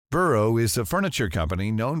Burrow is a furniture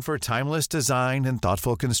company known for timeless design and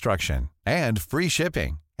thoughtful construction, and free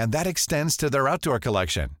shipping, and that extends to their outdoor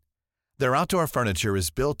collection. Their outdoor furniture is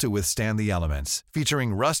built to withstand the elements,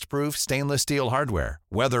 featuring rust-proof stainless steel hardware,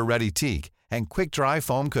 weather-ready teak, and quick-dry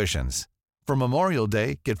foam cushions. For Memorial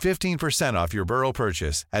Day, get 15% off your Burrow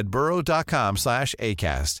purchase at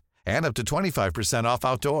burrow.com/ACAST and up to 25% off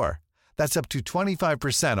outdoor. That's up to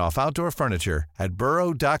 25% off outdoor furniture at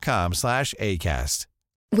burrow.com/ACAST.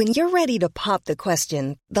 When you're ready to pop the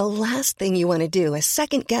question, the last thing you want to do is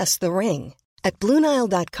second-guess the ring. At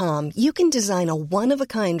BlueNile.com, you can design a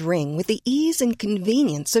one-of-a-kind ring with the ease and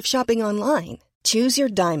convenience of shopping online. Choose your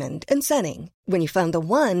diamond and setting. When you find the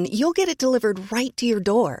one, you'll get it delivered right to your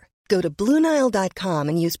door. Go to BlueNile.com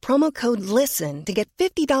and use promo code LISTEN to get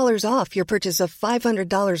 $50 off your purchase of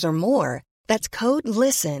 $500 or more. That's code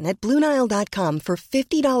LISTEN at BlueNile.com for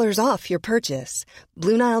 $50 off your purchase.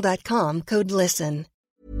 BlueNile.com, code LISTEN.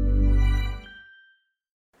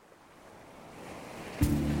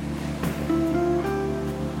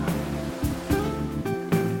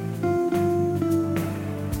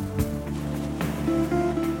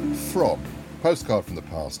 From Postcard from the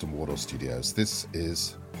Past and Wardour Studios, this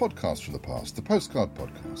is Podcast from the Past, the Postcard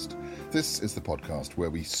Podcast. This is the podcast where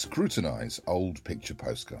we scrutinise old picture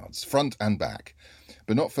postcards, front and back,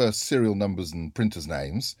 but not for serial numbers and printers'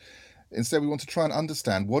 names. Instead, we want to try and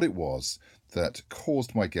understand what it was that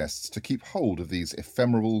caused my guests to keep hold of these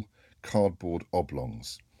ephemeral cardboard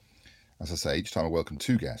oblongs. As I say, each time I welcome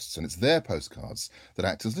two guests, and it's their postcards that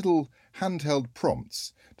act as little handheld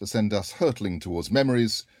prompts to send us hurtling towards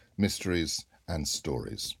memories, mysteries and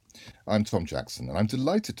stories. I'm Tom Jackson, and I'm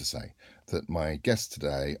delighted to say that my guests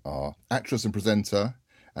today are actress and presenter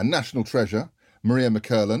and national treasure Maria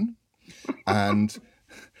McKerlan and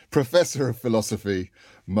Professor of Philosophy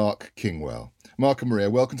Mark Kingwell. Mark and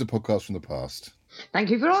Maria, welcome to Podcast from the Past.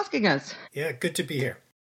 Thank you for asking us. Yeah, good to be here.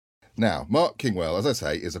 Now, Mark Kingwell, as I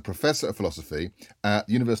say, is a Professor of Philosophy at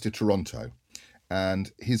the University of Toronto,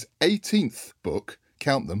 and his 18th book,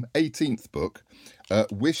 count them, 18th book,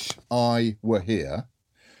 Wish I Were Here,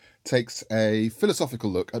 takes a philosophical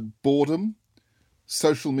look at boredom,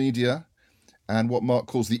 social media, and what Mark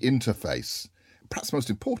calls the interface. Perhaps most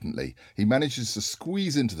importantly, he manages to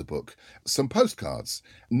squeeze into the book some postcards,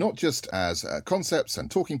 not just as concepts and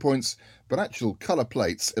talking points, but actual colour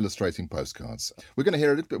plates illustrating postcards. We're going to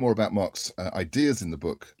hear a little bit more about Mark's ideas in the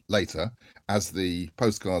book later, as the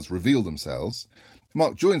postcards reveal themselves.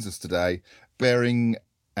 Mark joins us today bearing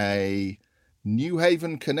a New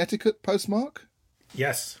Haven, Connecticut postmark?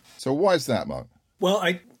 Yes. So why is that, Mark? Well,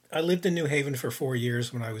 I lived in New Haven for 4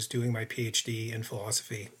 years when I was doing my PhD in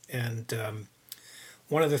philosophy. And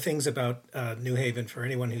one of the things about New Haven, for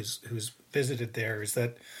anyone who's visited there, is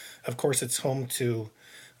that, of course, it's home to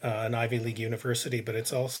an Ivy League university, but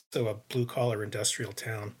it's also a blue-collar industrial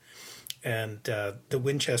town. And the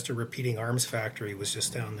Winchester Repeating Arms Factory was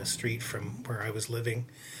just down the street from where I was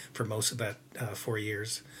living for most of that 4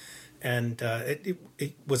 years. And it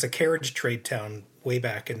was a carriage trade town way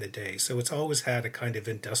back in the day. So it's always had a kind of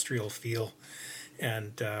industrial feel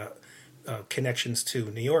and connections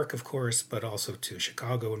to New York, of course, but also to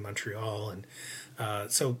Chicago and Montreal. And I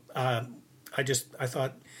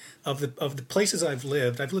thought of the places I've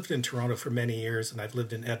lived in Toronto for many years, and I've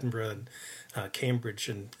lived in Edinburgh and Cambridge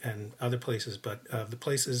and other places. But the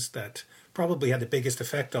places that probably had the biggest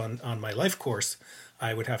effect on my life course,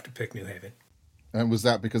 I would have to pick New Haven. And was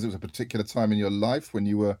that because it was a particular time in your life when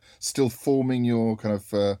you were still forming your kind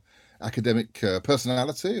of academic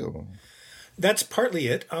personality? Or That's partly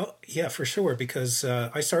it. Yeah, for sure, because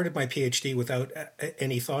I started my PhD without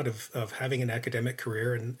any thought of having an academic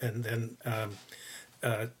career. And then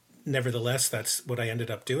nevertheless, that's what I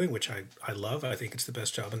ended up doing, which I love. I think it's the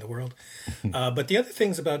best job in the world. But the other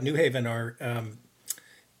things about New Haven are,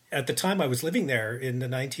 at the time I was living there in the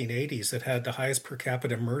 1980s, it had the highest per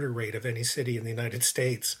capita murder rate of any city in the United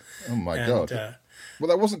States. Oh, my God. Well,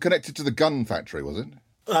 that wasn't connected to the gun factory, was it?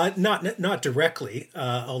 Not directly,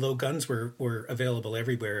 although guns were available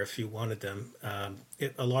everywhere if you wanted them.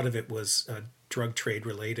 A lot of it was drug trade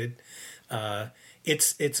related.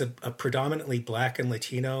 It's a predominantly Black and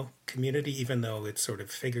Latino community, even though it's sort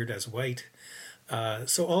of figured as white.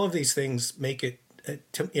 So all of these things make it,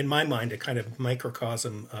 in my mind, a kind of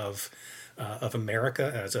microcosm of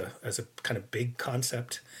America as a kind of big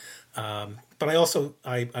concept. But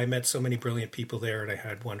I met so many brilliant people there, and I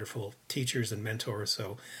had wonderful teachers and mentors.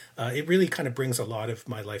 So it really kind of brings a lot of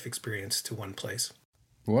my life experience to one place.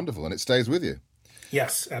 Wonderful. And it stays with you.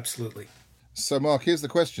 Yes, absolutely. So, Mark, here's the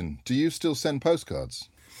question. Do you still send postcards?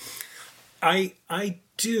 I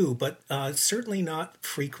do, but certainly not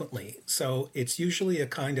frequently. So it's usually a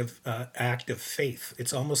kind of act of faith.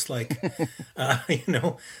 It's almost like,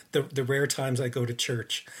 the rare times I go to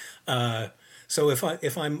church. So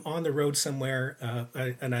if I'm on the road somewhere,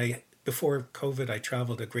 before COVID I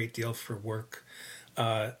traveled a great deal for work.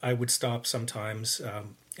 I would stop sometimes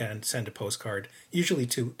and send a postcard, usually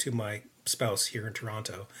to my spouse here in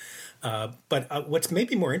Toronto. But what's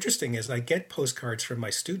maybe more interesting is I get postcards from my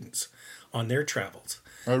students on their travels.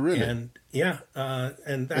 Oh, really? And yeah,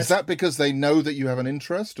 and that's, is that because they know that you have an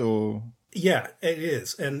interest, or? Yeah, it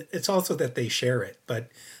is, and it's also that they share it. But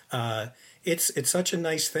it's such a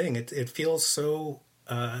nice thing. It feels so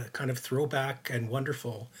kind of throwback and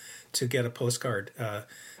wonderful to get a postcard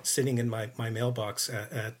sitting in my mailbox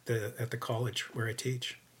at the college where I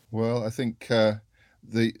teach. Well, I think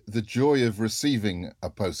the joy of receiving a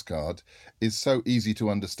postcard is so easy to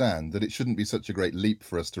understand that it shouldn't be such a great leap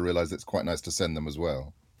for us to realise it's quite nice to send them as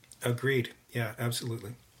well. Agreed. Yeah,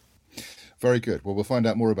 absolutely. Very good. Well, we'll find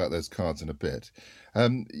out more about those cards in a bit.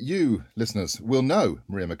 You, listeners, will know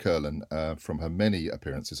Maria McKerlan from her many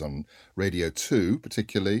appearances on Radio 2,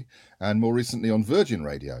 particularly, and more recently on Virgin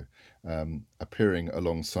Radio, appearing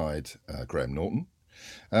alongside Graham Norton.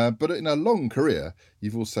 But in a long career,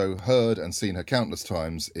 you've also heard and seen her countless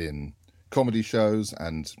times in comedy shows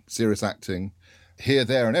and serious acting, here,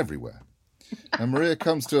 there and everywhere. And Maria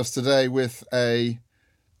comes to us today with a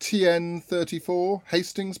TN34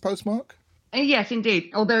 Hastings postmark. Yes,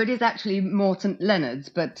 indeed. Although it is actually more St Leonard's,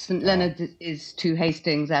 but St Leonard's is to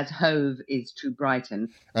Hastings as Hove is to Brighton.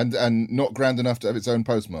 And not grand enough to have its own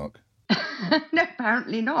postmark? No,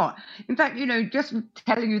 apparently not. In fact, just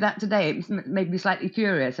telling you that today, it made me slightly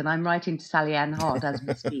furious, and I'm writing to Sally Ann Hart as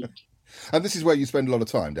we speak. And this is where you spend a lot of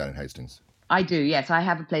time, down in Hastings? I do, yes. I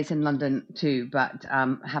have a place in London too, but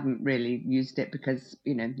haven't really used it because,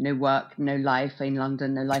 no work, no life in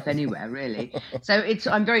London, no life anywhere, really. So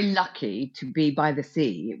I'm very lucky to be by the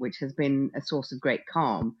sea, which has been a source of great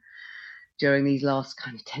calm during these last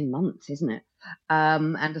kind of 10 months, isn't it?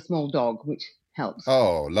 And a small dog, which helps.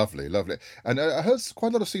 Oh, lovely, lovely. And I heard quite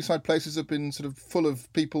a lot of seaside places have been sort of full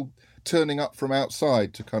of people turning up from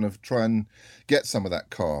outside to kind of try and get some of that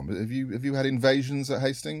calm. Have you had invasions at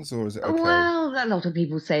Hastings, or is it okay? Well, a lot of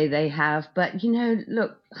people say they have, but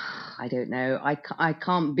look, I don't know. I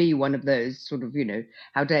can't be one of those sort of,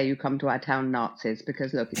 how dare you come to our town Nazis,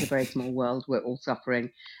 because look, it's a very small world. We're all suffering.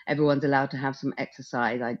 Everyone's allowed to have some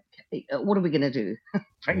exercise. What are we going to do?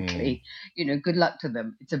 Frankly, good luck to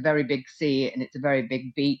them. It's a very big sea and it's a very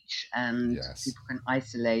big beach, and yes, people can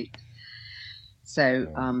isolate. So,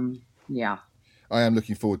 yeah. I am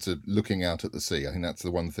looking forward to looking out at the sea. I think that's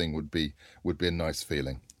the one thing would be a nice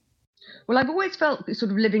feeling. Well, I've always felt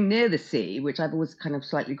sort of living near the sea, which I've always kind of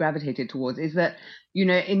slightly gravitated towards, is that,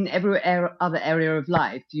 in every other area of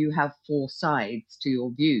life, you have four sides to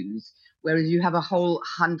your views, whereas you have a whole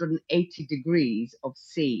 180 degrees of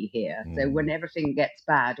sea here. So when everything gets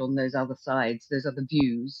bad on those other sides, those other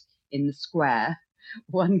views in the square,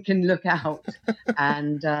 one can look out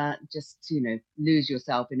and just, lose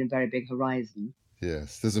yourself in a very big horizon.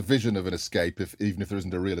 Yes, there's a vision of an escape, even if there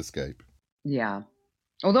isn't a real escape. Yeah.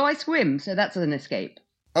 Although I swim, so that's an escape.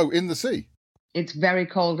 Oh, in the sea? It's very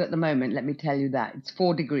cold at the moment, let me tell you that. It's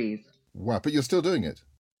 4 degrees. Wow, but you're still doing it?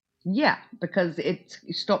 Yeah, because it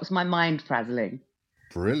stops my mind frazzling.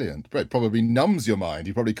 Brilliant. But it probably numbs your mind.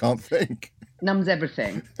 You probably can't think. Numbs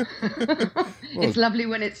everything. It's lovely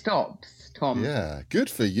when it stops, Tom. Yeah,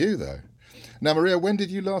 good for you, though. Now, Maria, when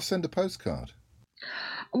did you last send a postcard?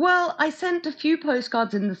 Well, I sent a few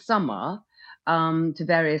postcards in the summer to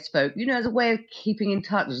various folk, as a way of keeping in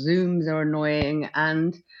touch. Zooms are annoying,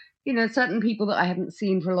 and, certain people that I haven't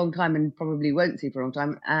seen for a long time and probably won't see for a long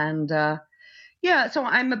time. And, so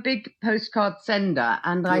I'm a big postcard sender,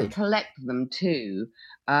 and good. I collect them too.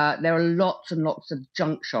 There are lots and lots of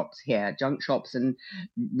junk shops here, junk shops and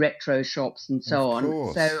retro shops and so on.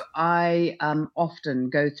 Course. So I often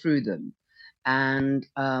go through them and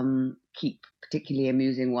keep particularly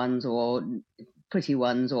amusing ones or pretty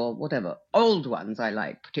ones or whatever. Old ones I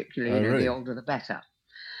like, particularly, really? The older the better.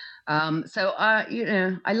 So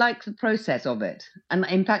I like the process of it. And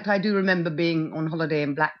in fact, I do remember being on holiday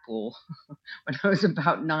in Blackpool when I was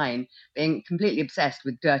about 9, being completely obsessed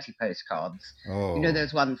with dirty postcards. Oh.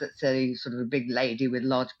 Those ones that say sort of a big lady with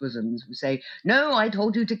large bosoms who say, "No, I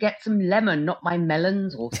told you to get some lemon, not my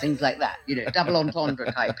melons," or things like that, double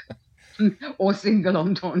entendre type. Or single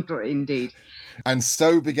entendre, indeed. And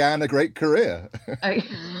so began a great career.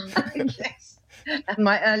 Yes. And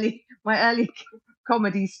my early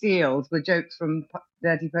comedy steals were jokes from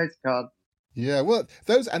dirty postcards. Yeah, well,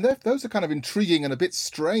 those are kind of intriguing and a bit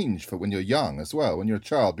strange for when you're young as well, when you're a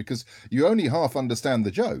child, because you only half understand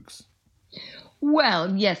the jokes.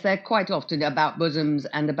 Well, yes, they're quite often about bosoms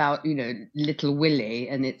and about, little Willie,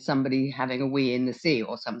 and it's somebody having a wee in the sea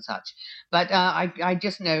or some such. But I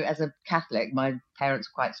just know, as a Catholic, my parents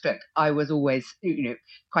were quite strict. I was always,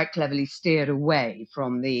 quite cleverly steered away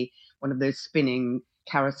from one of those spinning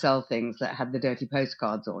carousel things that had the dirty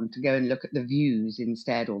postcards on, to go and look at the views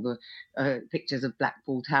instead, or the pictures of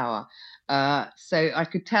Blackpool Tower. So I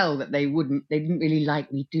could tell that they didn't really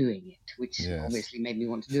like me doing it, which Yes. obviously made me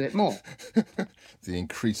want to do it more. The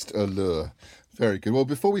increased allure. Very good. Well,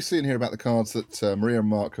 before we see and hear about the cards that Maria and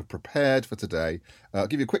Mark have prepared for today, I'll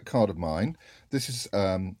give you a quick card of mine. This is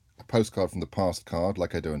a postcard from the past card,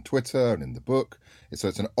 like I do on Twitter and in the book. So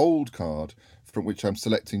it's an old card from which I'm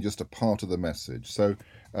selecting just a part of the message. So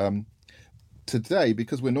today,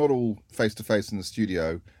 because we're not all face-to-face in the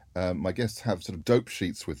studio, my guests have sort of dope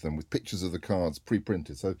sheets with them with pictures of the cards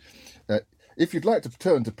pre-printed. So if you'd like to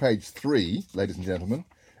turn to page 3, ladies and gentlemen,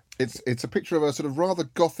 it's a picture of a sort of rather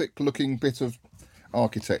Gothic-looking bit of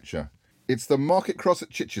architecture. It's the Market Cross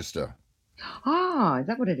at Chichester. Ah, is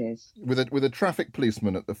that what it is? With a traffic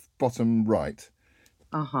policeman at the bottom right.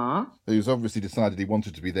 Uh-huh. Who's obviously decided he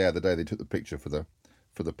wanted to be there the day they took the picture for the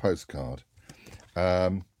postcard.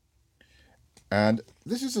 And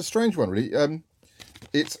this is a strange one, really.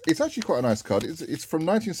 It's actually quite a nice card. It's from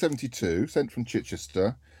 1972, sent from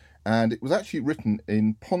Chichester, and it was actually written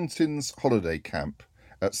in Pontin's holiday camp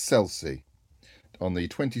at Selsey on the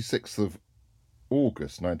 26th of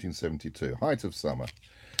August 1972, height of summer.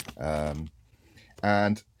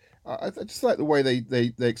 And I just like the way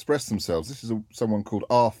they express themselves. This is someone called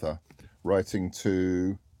Arthur writing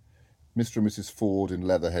to Mr. and Mrs. Ford in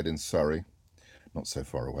Leatherhead in Surrey, not so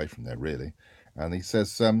far away from there really. And he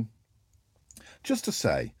says, just to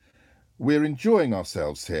say, we're enjoying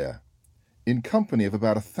ourselves here in company of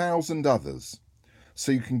about 1,000 others,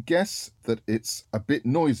 so you can guess that it's a bit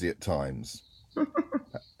noisy at times. And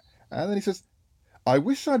then he says, I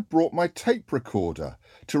wish I'd brought my tape recorder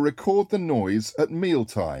to record the noise at meal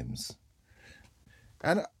times.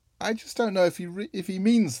 And I just don't know if he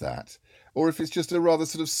means that, or if it's just a rather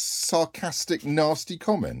sort of sarcastic, nasty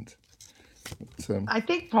comment. But, I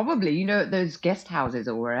think probably, at those guest houses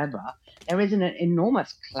or wherever, there is an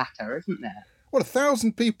enormous clatter, isn't there? Well,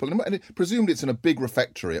 1,000 people, and presumably it's in a big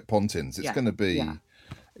refectory at Pontin's. It's going to be,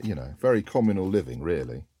 very communal living,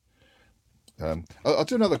 really. I'll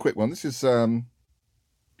do another quick one. This is a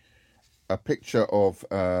picture of,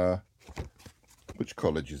 which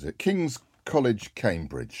college is it? King's College,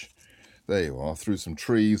 Cambridge. There you are, through some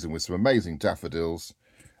trees and with some amazing daffodils.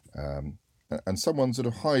 And someone sort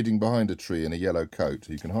of hiding behind a tree in a yellow coat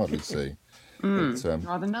you can hardly see. But,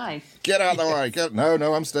 rather nice. Get out of the way.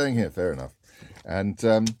 No, I'm staying here. Fair enough. And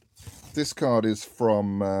this card is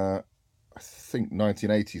from, I think,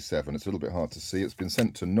 1987. It's a little bit hard to see. It's been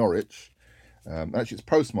sent to Norwich. Actually, it's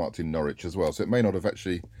postmarked in Norwich as well, so it may not have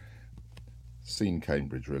actually seen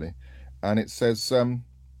Cambridge, really. And it says,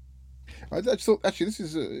 I just thought, actually, this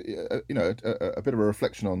is, a bit of a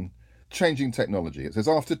reflection on changing technology. It says,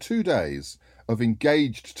 after 2 days of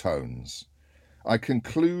engaged tones, I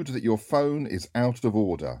conclude that your phone is out of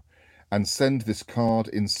order and send this card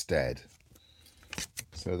instead.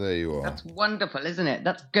 So there you are. That's wonderful, isn't it?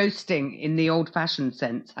 That's ghosting in the old-fashioned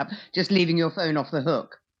sense, just leaving your phone off the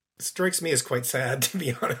hook. It strikes me as quite sad, to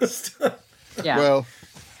be honest. Yeah. Well,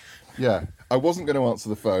 yeah, I wasn't going to answer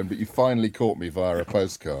the phone, but you finally caught me via a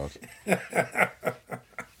postcard.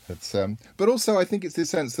 But also, I think it's the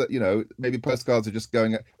sense that, maybe postcards are just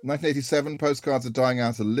going... 1987, postcards are dying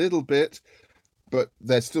out a little bit, but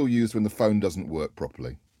they're still used when the phone doesn't work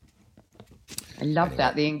properly. I love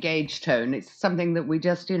that, the engaged tone. It's something that we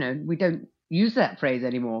just, we don't use that phrase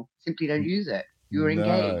anymore. Simply don't use it. You're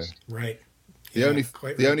engaged. Right.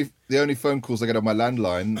 The only phone calls I get on my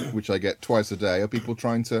landline, which I get twice a day, are people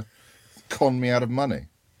trying to con me out of money.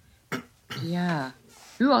 Yeah.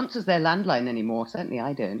 Who answers their landline anymore? Certainly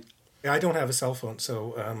I don't. I don't have a cell phone,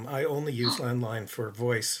 so I only use landline for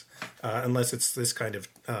voice, unless it's this kind of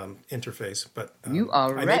interface. But you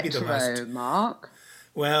are I retro, Mark.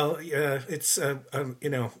 Well, it's the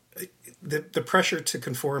pressure to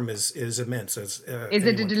conform is immense. Is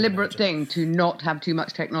it a deliberate thing to not have too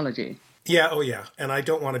much technology? Yeah. Oh, yeah. And I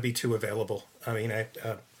don't want to be too available. I mean,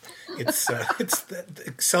 it's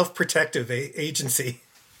the self-protective agency.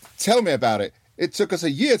 Tell me about it. It took us a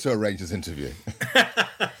year to arrange this interview.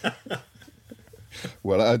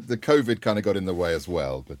 Well, the COVID kind of got in the way as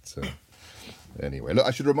well. But anyway, look,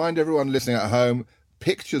 I should remind everyone listening at home,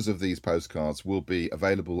 Pictures of these postcards will be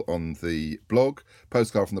available on the blog,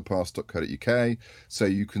 postcardfromthepast.co.uk. So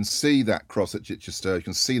you can see that cross at Chichester, you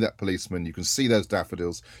can see that policeman, you can see those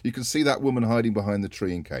daffodils, you can see that woman hiding behind the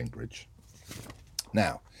tree in Cambridge.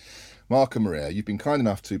 Now, Mark and Maria, you've been kind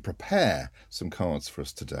enough to prepare some cards for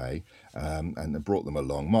us today and brought them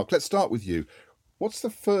along. Mark, let's start with you. What's the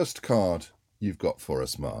first card you've got for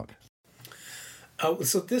us, Mark?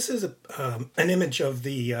 So this is an image of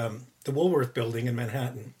the Woolworth building in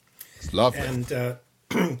Manhattan. It's lovely. And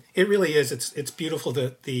it really is. It's beautiful.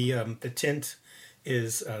 The tint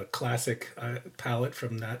is a classic palette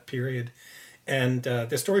from that period. And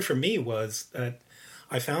the story for me was that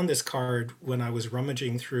I found this card when I was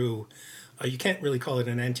rummaging through, you can't really call it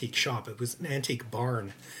an antique shop. It was an antique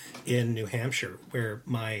barn in New Hampshire where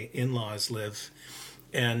my in-laws live.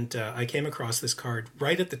 And I came across this card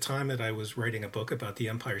right at the time that I was writing a book about the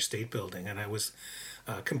Empire State Building. And I was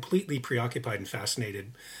completely preoccupied and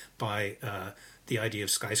fascinated by the idea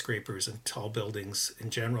of skyscrapers and tall buildings in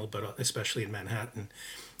general, but especially in Manhattan.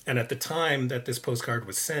 And at the time that this postcard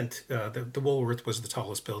was sent, the Woolworth was the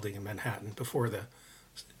tallest building in Manhattan before the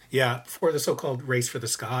so-called race for the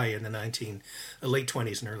sky in the late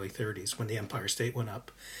 20s and early 30s when the Empire State went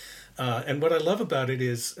up. And what I love about it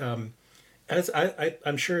is, as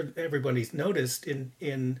I'm sure everybody's noticed,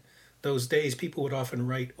 in those days, people would often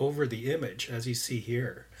write over the image, as you see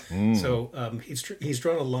here. So he's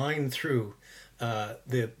drawn a line through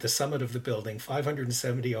the summit of the building,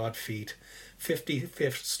 570 odd feet,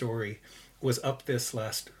 55th story, was up this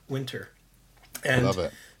last winter. And I love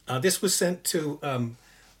it. This was sent to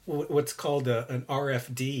what's called an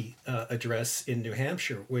RFD address in New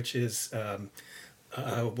Hampshire, which is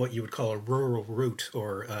what you would call a rural route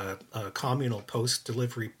or a communal post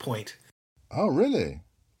delivery point. Oh, really?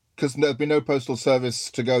 Because there'd be no postal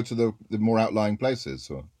service to go to the more outlying places?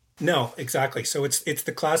 Or? No, exactly. So it's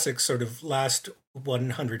the classic sort of last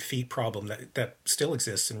 100 feet problem that still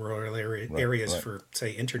exists in rural areas for,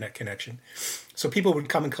 say, internet connection. So people would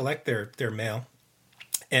come and collect their mail,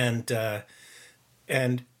 and I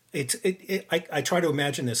try to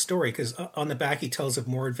imagine this story because on the back he tells of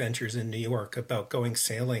more adventures in New York about going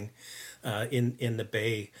sailing in the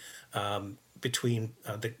bay between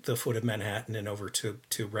the foot of Manhattan and over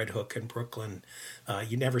to Red Hook and Brooklyn.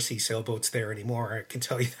 You never see sailboats there anymore, I can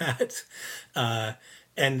tell you that.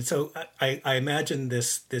 And so I imagine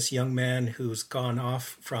this young man who's gone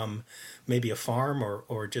off from maybe a farm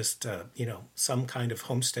or just some kind of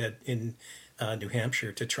homestead in New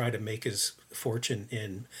Hampshire to try to make his fortune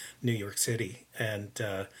in New York City. And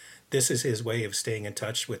this is his way of staying in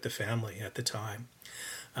touch with the family at the time.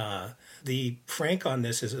 The frank on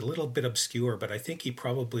this is a little bit obscure, but I think he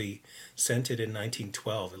probably sent it in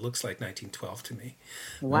 1912. It looks like 1912 to me.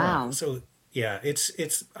 Wow. So yeah,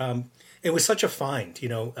 it was such a find,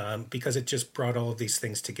 because it just brought all of these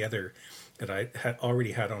things together that I had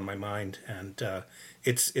already had on my mind. And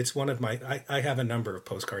it's one of my, I have a number of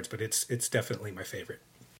postcards, but it's definitely my favorite.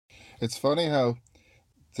 It's funny how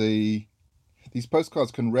these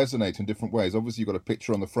postcards can resonate in different ways. Obviously, you've got a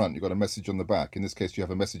picture on the front, you've got a message on the back. In this case, you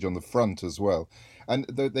have a message on the front as well. And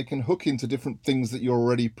they can hook into different things that you're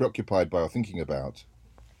already preoccupied by or thinking about.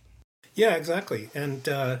 Yeah, exactly. And,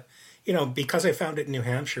 because I found it in New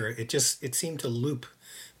Hampshire, it seemed to loop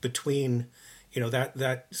between,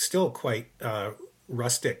 that still quite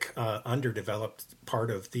rustic, underdeveloped part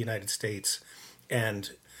of the United States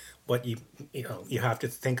and what you have to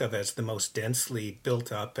think of as the most densely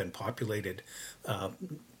built up and populated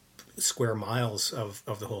square miles of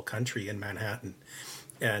the whole country in Manhattan.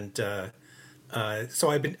 And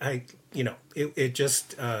so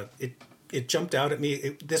it jumped out at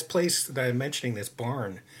me. This place that I'm mentioning, this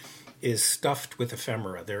barn, is stuffed with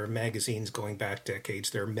ephemera. There are magazines going back decades.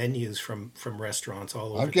 There are menus from restaurants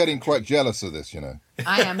all over. I'm getting quite jealous of this,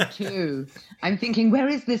 I am too. I'm thinking, where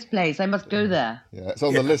is this place? I must go there. Yeah, it's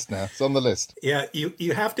on the list now. It's on the list. Yeah,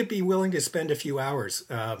 you have to be willing to spend a few hours.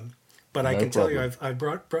 But I can tell you, I've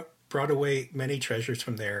brought away many treasures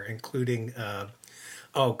from there, including, a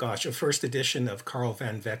first edition of Carl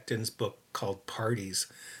Van Vechten's book called Parties,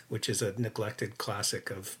 which is a neglected classic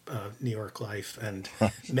of New York life, and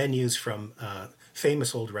menus from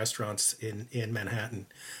famous old restaurants in Manhattan.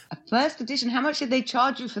 A first edition. How much did they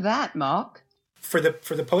charge you for that, Mark? For the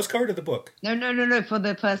postcard or the book? No. For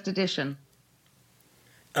the first edition.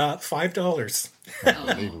 $5.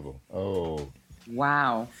 Unbelievable. Oh.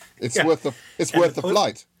 Wow. It's worth the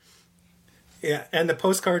flight. Yeah, and the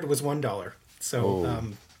postcard was $1. So,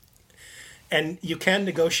 and you can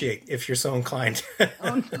negotiate if you're so inclined.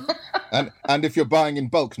 And if you're buying in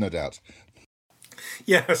bulk, no doubt.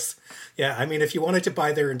 Yes. Yeah. I mean, if you wanted to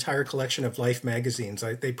buy their entire collection of Life magazines,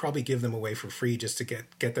 they'd probably give them away for free just to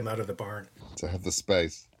get them out of the barn. To have the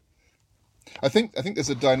space. I think there's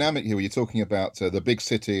a dynamic here where you're talking about the big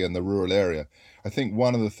city and the rural area. I think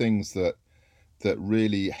one of the things that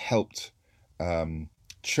really helped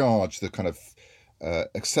charge the kind of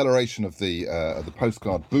acceleration of the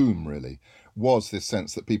postcard boom really was this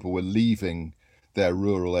sense that people were leaving their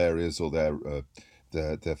rural areas or their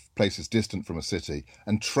places distant from a city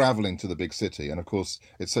and traveling to the big city. And of course,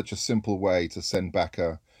 it's such a simple way to send back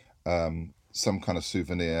some kind of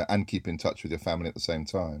souvenir and keep in touch with your family at the same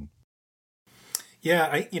time.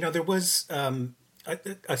 Yeah, there was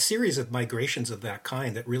a series of migrations of that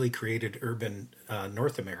kind that really created urban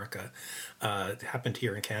North America. It happened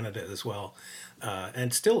here in Canada as well,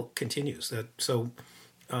 and still continues. It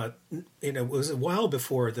was a while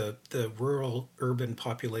before the rural urban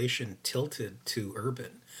population tilted to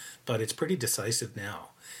urban, but it's pretty decisive now.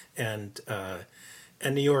 And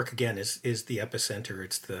New York again is the epicenter.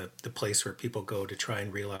 It's the place where people go to try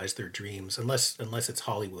and realize their dreams, unless it's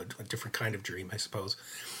Hollywood, a different kind of dream, I suppose.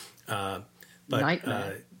 But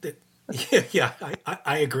yeah,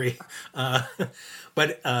 I agree.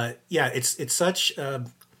 But it's such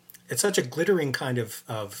a glittering kind of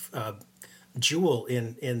jewel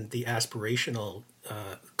in the aspirational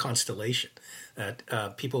constellation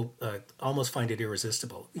that people almost find it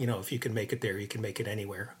irresistible. If you can make it there, you can make it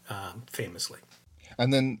anywhere, famously.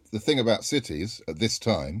 And then the thing about cities at this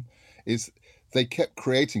time is they kept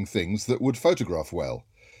creating things that would photograph well.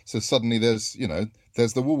 So suddenly there's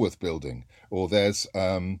the Woolworth building, or there's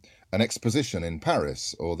an exposition in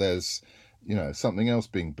Paris, or there's, something else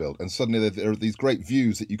being built. And suddenly there are these great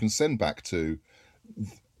views that you can send back to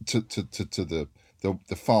the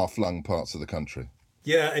far-flung parts of the country.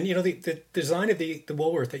 Yeah, and the design of the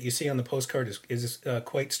Woolworth that you see on the postcard is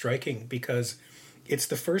quite striking, because it's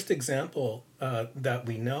the first example that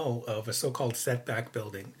we know of a so-called setback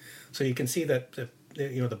building. So you can see that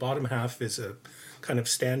the bottom half is a kind of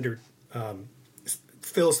standard,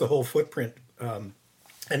 fills the whole footprint, and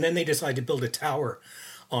then they decide to build a tower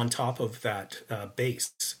on top of that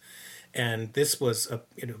base. And this was a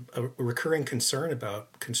recurring concern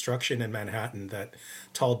about construction in Manhattan, that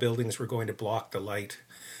tall buildings were going to block the light.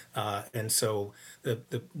 And so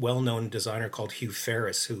the well-known designer called Hugh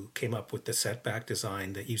Ferris, who came up with the setback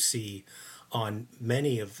design that you see on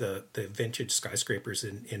many of the vintage skyscrapers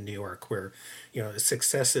in New York, where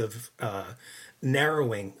successive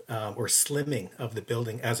narrowing or slimming of the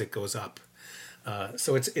building as it goes up.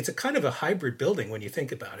 So it's a kind of a hybrid building when you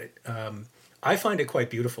think about it. I find it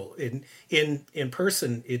quite beautiful. In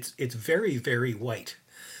person, it's very, very white.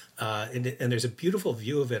 And there's a beautiful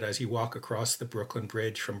view of it as you walk across the Brooklyn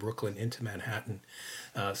Bridge from Brooklyn into Manhattan.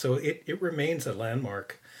 So it remains a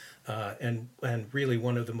landmark, and really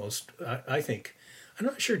one of the most, I think, I'm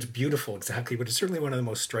not sure it's beautiful exactly, but it's certainly one of the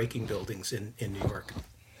most striking buildings in New York.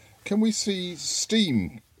 Can we see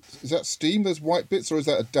steam? Is that steam, those white bits, or is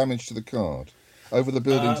that a damage to the card over the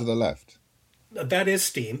building to the left? That is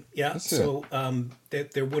steam, yeah. That's so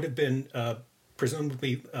there would have been,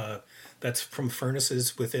 presumably, that's from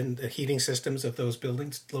furnaces within the heating systems of those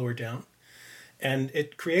buildings lower down. And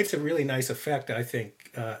it creates a really nice effect, I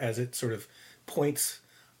think, as it sort of points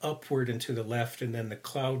upward and to the left, and then the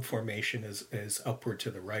cloud formation is upward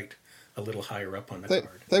to the right, a little higher up on the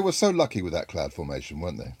card. They were so lucky with that cloud formation,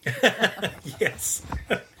 weren't they? Yes.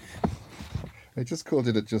 They just caught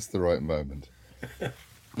it at just the right moment.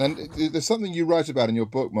 And there's something you write about in your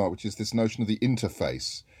book, Mark, which is this notion of the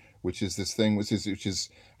interface, which is this thing which is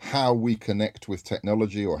how we connect with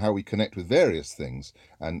technology, or how we connect with various things,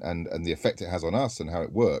 and the effect it has on us and how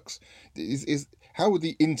it works. How would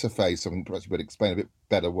the interface, I mean, perhaps you better explain a bit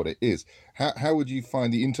better what it is. How would you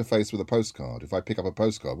find the interface with a postcard? If I pick up a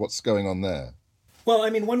postcard, what's going on there? Well, I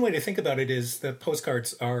mean, one way to think about it is that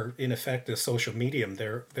postcards are, in effect, a social medium.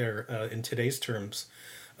 They're in today's terms,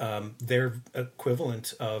 they're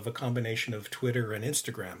equivalent of a combination of Twitter and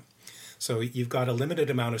Instagram. So you've got a limited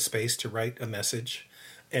amount of space to write a message,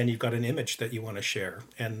 and you've got an image that you want to share.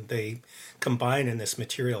 And they combine in this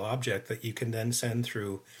material object that you can then send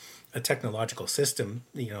through a technological system,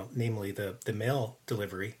 namely the mail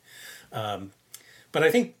delivery. But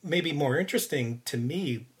I think maybe more interesting to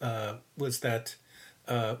me was that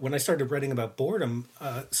when I started writing about boredom,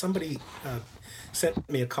 somebody sent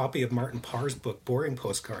me a copy of Martin Parr's book, Boring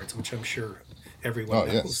Postcards, which I'm sure everyone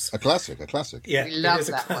knows. Yes, a classic. Yeah, we love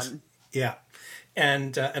that one. Yeah,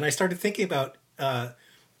 and I started thinking about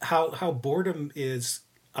how boredom is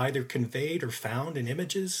either conveyed or found in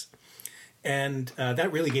images, and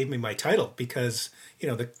that really gave me my title, because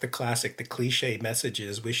the classic, the cliche message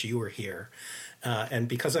is "Wish you were here," And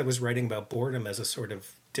because I was writing about boredom as a sort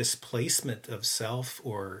of displacement of self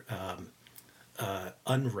or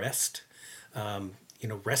unrest,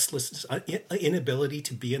 restlessness, inability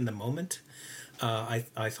to be in the moment,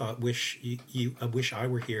 I thought I wish I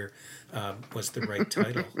were here was the right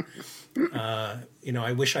title.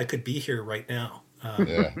 I wish I could be here right now.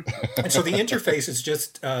 And so the interface is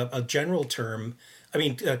just a general term. I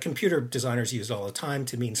mean, computer designers use it all the time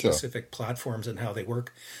to mean specific platforms and how they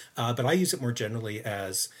work. But I use it more generally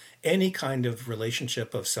as any kind of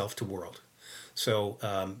relationship of self to world. So,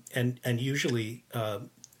 and usually,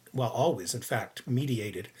 always, in fact,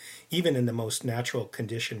 mediated. Even in the most natural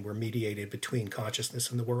condition, we're mediated between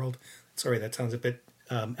consciousness and the world. Sorry, that sounds a bit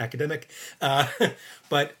academic.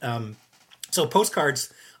 So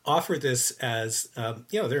postcards offer this as,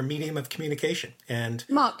 they're a medium of communication. And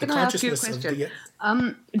Mark, can I ask you a question?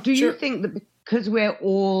 Do you think that because we're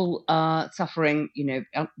all suffering,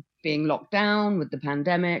 being locked down with the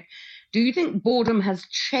pandemic, do you think boredom has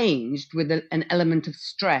changed with an element of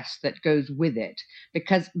stress that goes with it?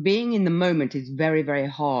 Because being in the moment is very, very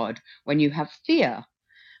hard when you have fear.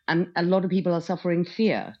 And a lot of people are suffering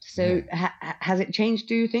fear. So has it changed,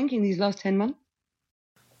 do you think, in these last 10 months?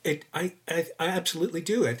 I absolutely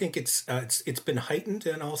do. I think it's been heightened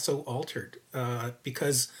and also altered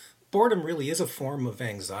because boredom really is a form of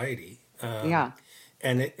anxiety. And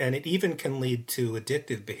it even can lead to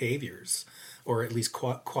addictive behaviors, or at least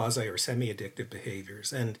quasi or semi-addictive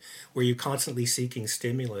behaviors, and where you're constantly seeking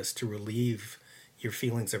stimulus to relieve your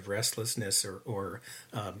feelings of restlessness or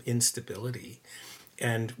instability.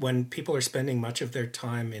 And when people are spending much of their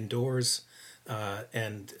time indoors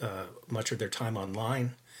and much of their time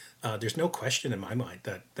online, there's no question in my mind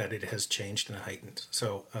that it has changed and heightened.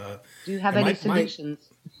 So, do you have any solutions?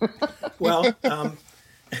 Well,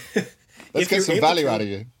 let's get some value out of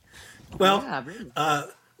you. Well, yeah, really.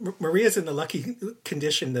 Maria's in the lucky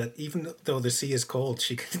condition that even though the sea is cold,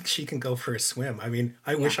 she can go for a swim. I mean,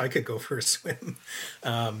 I wish I could go for a swim.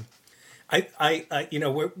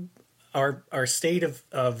 Our state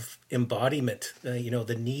of embodiment,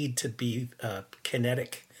 the need to be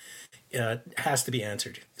kinetic, has to be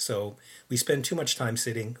answered. So we spend too much time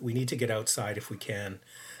sitting. We need to get outside if we can,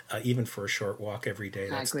 even for a short walk every day.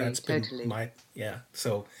 I agree, that's totally. been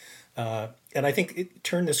So, and I think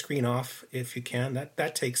turn the screen off if you can.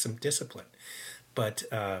 That takes some discipline, but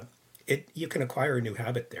you can acquire a new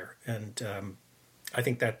habit there, and I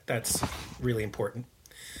think that's really important.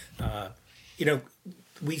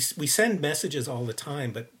 We send messages all the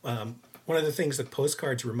time, but one of the things that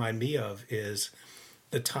postcards remind me of is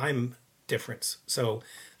the time difference. So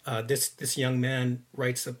this young man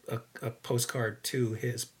writes a postcard to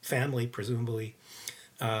his family, presumably,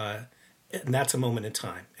 and that's a moment in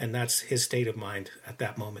time, and that's his state of mind at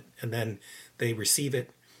that moment. And then they receive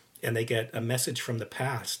it, and they get a message from the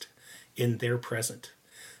past in their present.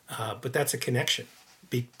 But that's a connection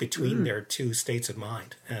between their two states of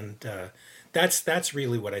mind, and that's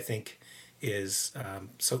really what I think is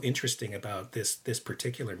so interesting about this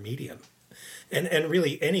particular medium, and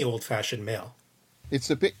really any old-fashioned mail. It's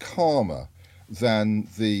a bit calmer than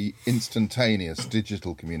the instantaneous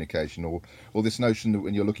digital communication, or this notion that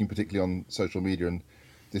when you're looking particularly on social media and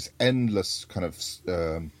this endless kind of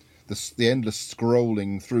the endless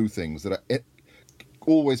scrolling through things that are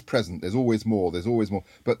always present. There's always more,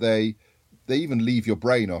 but they even leave your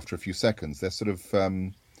brain after a few seconds. They're sort of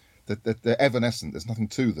they're evanescent. There's nothing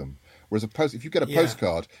to them. Whereas if you get a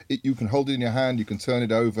postcard, you can hold it in your hand, you can turn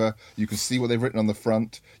it over, you can see what they've written on the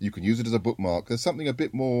front, you can use it as a bookmark. There's something a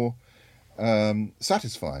bit more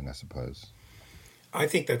satisfying, I suppose. I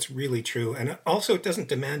think that's really true, and also it doesn't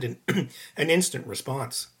demand an instant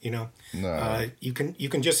response. No. You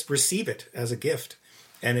can just receive it as a gift,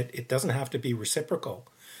 and it doesn't have to be reciprocal.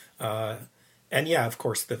 And of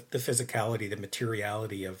course, the physicality, the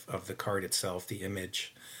materiality of the card itself, the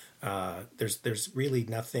image. There's really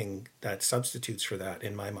nothing that substitutes for that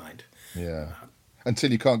in my mind. Yeah,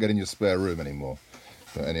 until you can't get in your spare room anymore.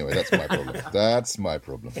 But anyway, that's my problem. That's my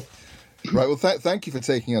problem. Right. Well, thank you for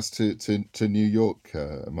taking us to New York,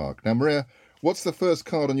 Mark. Now, Maria, what's the first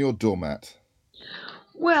card on your doormat?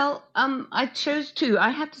 Well, I chose two.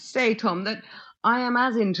 I have to say, Tom, that I am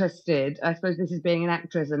as interested, I suppose this is being an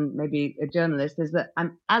actress and maybe a journalist, is that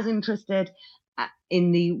I'm as interested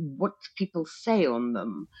in the what people say on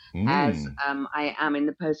them as I am in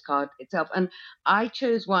the postcard itself. And I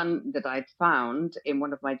chose one that I'd found in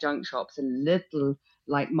one of my junk shops, a little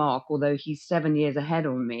like Mark, although he's 7 years ahead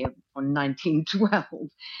on me, on 1912.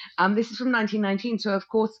 This is from 1919. So, of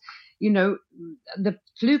course, the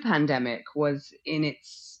flu pandemic was in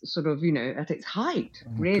its sort of, at its height,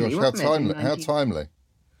 really. Gosh, how timely.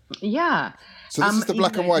 Yeah. So this is the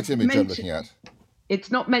black and white image I'm looking at. It's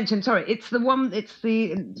not mentioned. Sorry, it's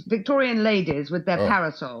the Victorian ladies with their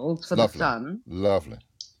parasols for lovely. the sun. Lovely.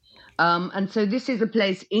 And so this is a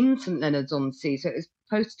place in St Leonards-on-Sea. So it's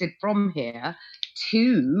posted from here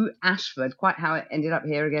to Ashford. Quite how it ended up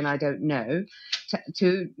here again, I don't know.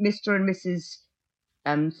 To Mr. and Mrs.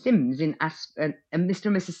 Sims and Mr. and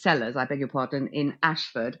Mrs. Sellers, I beg your pardon, in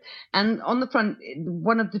Ashford. And on the front,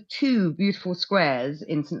 one of the two beautiful squares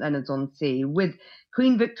in St Leonards-on-Sea with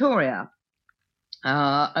Queen Victoria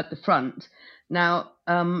at the front. Now,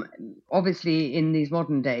 obviously, in these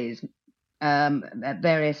modern days, at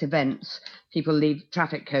various events, people leave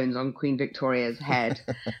traffic cones on Queen Victoria's head,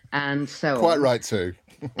 and so Quite on. right too.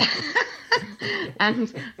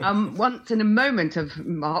 And once, in a moment of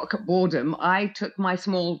mock boredom, I took my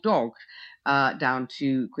small dog down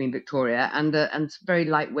to Queen Victoria and very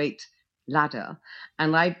lightweight ladder,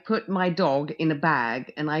 and I put my dog in a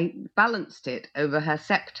bag and I balanced it over her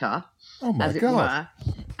scepter, as it were,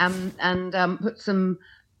 and put some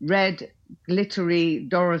red glittery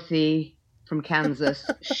Dorothy from Kansas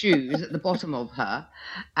shoes at the bottom of her,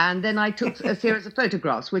 and then I took a series of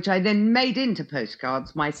photographs which I then made into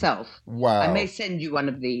postcards myself. Wow. I may send you one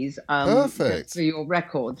of these Perfect. for your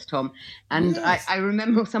records, Tom. And yes. I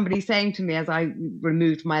remember somebody saying to me as I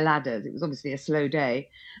removed my ladders, it was obviously a slow day,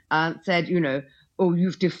 said, "Oh,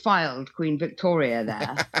 you've defiled Queen Victoria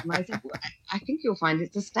there." And I said, well, I think you'll find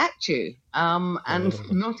it's a statue,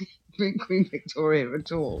 and not Queen Victoria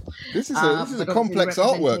at all. This is a complex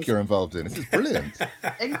artwork you're involved in. This is brilliant.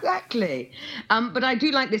 Exactly. But I do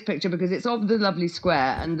like this picture because it's of the lovely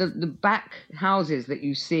square, and the back houses that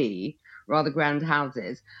you see, rather grand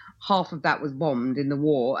houses, half of that was bombed in the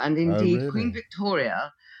war. And indeed, really? Queen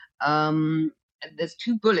Victoria, there's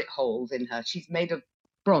 2 bullet holes in her. She's made of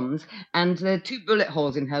bronze, and there are 2 bullet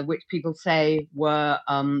holes in her, which people say were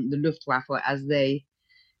the Luftwaffe as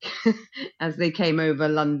they came over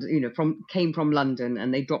London, came from London,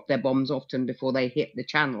 and they dropped their bombs often before they hit the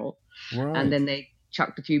Channel, Right. and then they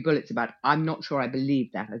chucked a few bullets about. I'm not sure I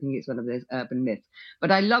believe that. I think it's one of those urban myths. But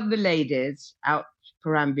I love the ladies out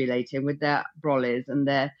perambulating with their brollies and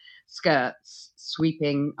their skirts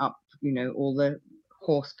sweeping up, all the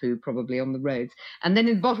horse poo probably on the roads. And then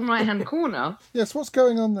in the bottom right-hand corner... Yes, what's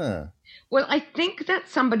going on there? Well, I think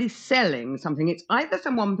that's somebody selling something. It's either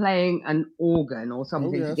someone playing an organ or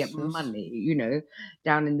something to get money,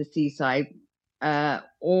 down in the seaside,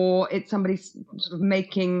 or it's somebody sort of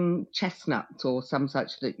making chestnuts or some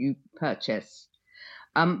such that you purchase.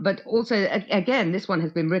 But also, again, this one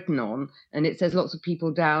has been written on, and it says lots of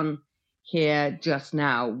people down here just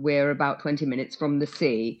now. We're about 20 minutes from the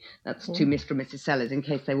sea. That's to Mr. and Mrs. Sellers, in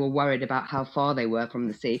case they were worried about how far they were from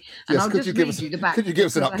the sea. And yes, I'll just read you the back. Could you give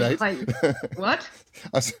us an update? What?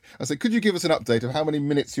 I said, could you give us an update of how many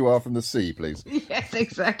minutes you are from the sea, please? Yes,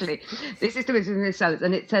 exactly. This is to Mrs. and Mrs. Sellers,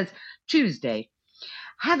 and it says, Tuesday.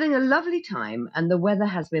 Having a lovely time, and the weather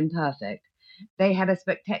has been perfect. They had a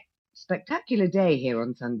spectacular day here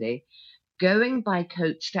on Sunday. Going by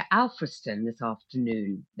coach to Alfriston this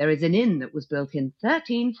afternoon. There is an inn that was built in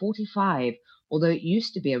 1345, although it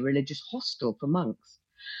used to be a religious hostel for monks.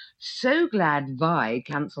 So glad Vi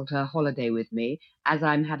cancelled her holiday with me, as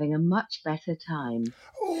I'm having a much better time.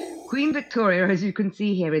 Oh. Queen Victoria, as you can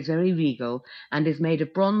see here, is very regal and is made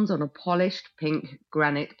of bronze on a polished pink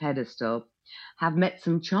granite pedestal. Have met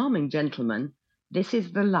some charming gentlemen. This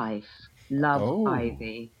is the life. Love,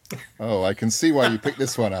 Ivy. Oh, I can see why you picked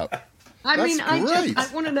this one up. I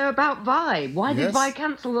want to know about Vi. Why did Vi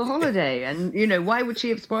cancel the holiday? And, why would she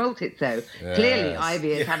have spoilt it so? Yes. Clearly,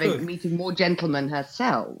 Ivy is meeting more gentlemen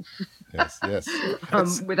herself. Yes.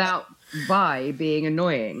 Without Vi being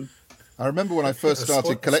annoying. I remember when I first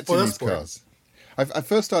started collecting these cards. I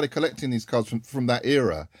first started collecting these cards from that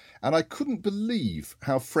era, and I couldn't believe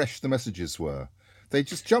how fresh the messages were. They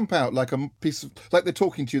just jump out like a piece of... like they're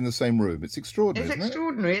talking to you in the same room. It's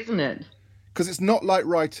extraordinary, isn't it? Because it's not like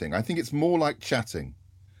writing. I think it's more like chatting.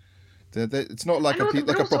 It's not like a proper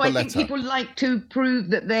letter. I think people like to prove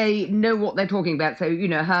that they know what they're talking about. So,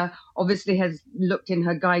 her obviously has looked in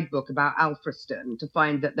her guidebook about Alfriston to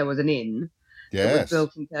find that there was an inn that was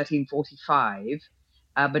built in 1345.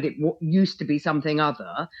 But it used to be something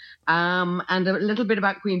other. And a little bit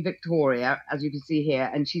about Queen Victoria, as you can see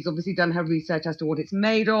here. And she's obviously done her research as to what it's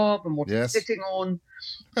made of and what it's sitting on.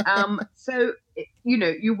 So,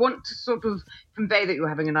 you want to sort of convey that you're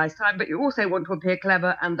having a nice time, but you also want to appear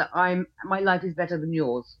clever and that my life is better than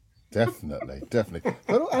yours. Definitely.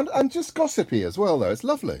 And just gossipy as well, though. It's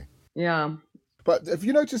lovely. Yeah. But have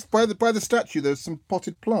you noticed by the statue, there's some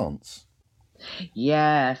potted plants?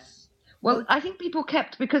 Yes. Well, I think people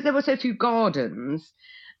kept, because there were so few gardens,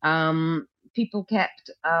 People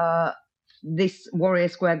kept this Warrior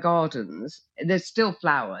Square Gardens. There's still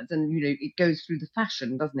flowers, and it goes through the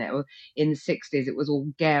fashion, doesn't it? In the 60s, it was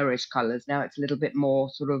all garish colours. Now it's a little bit more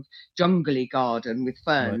sort of jungly garden with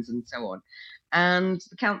ferns and so on. And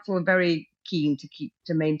the council are very keen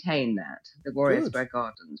to maintain that, the Warrior Square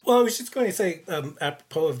Gardens. Well, I was just going to say,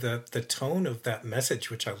 apropos of the tone of that message,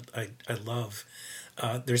 which I love.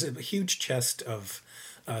 There's a huge chest of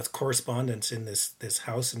correspondence in this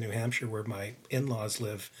house in New Hampshire where my in-laws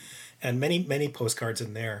live, and many postcards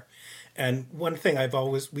in there. And one thing I've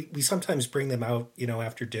always, we sometimes bring them out,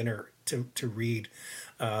 after dinner to read,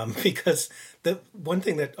 because the one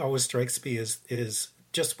thing that always strikes me is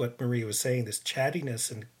just what Maria was saying, this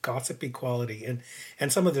chattiness and gossipy quality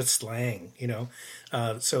and some of the slang,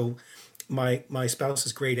 So my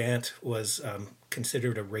spouse's great aunt was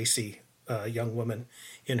considered a racy young woman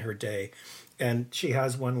in her day. And she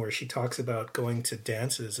has one where she talks about going to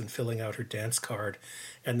dances and filling out her dance card.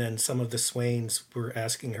 And then some of the swains were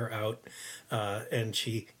asking her out, and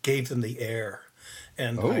she gave them the air.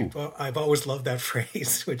 And I've always loved that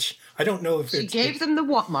phrase, which I don't know if she gave them the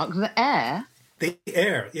what, Mark? The air? The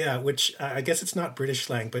air, yeah, which I guess it's not British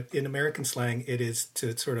slang, but in American slang, it is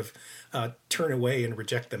to sort of turn away and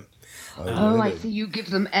reject them. Really? I see. You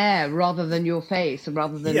give them air rather than your face, or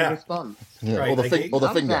rather than a response. Yeah. Right. Or the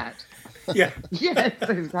finger. That. Yeah. Yes,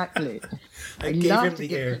 exactly. I gave him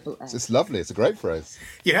the air. It's lovely. It's a great phrase.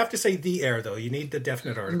 You have to say the air, though. You need the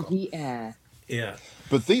definite article. The air. Yeah.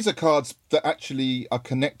 But these are cards that actually are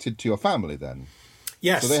connected to your family, then.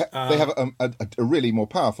 Yes. So they have a really more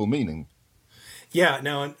powerful meaning. Yeah.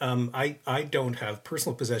 Now, I don't have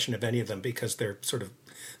personal possession of any of them because they're sort of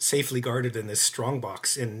safely guarded in this strong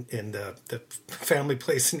box in the family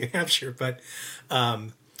place in New Hampshire. But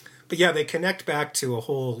yeah, they connect back to a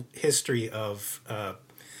whole history of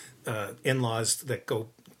in-laws that go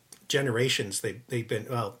generations. They've been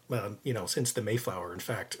since the Mayflower. In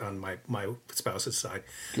fact, on my spouse's side,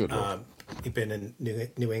 they've been in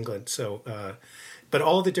New England. So, but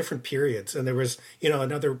all the different periods, and there was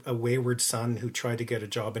a wayward son who tried to get a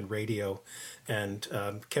job in radio, and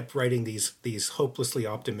kept writing these hopelessly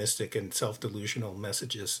optimistic and self-delusional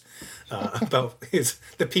messages about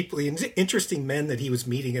the interesting men that he was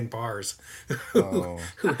meeting in bars who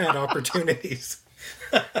had opportunities.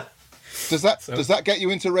 Does that get you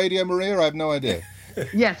into radio, Maria? I have no idea.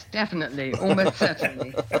 Yes, definitely. Almost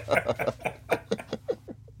certainly.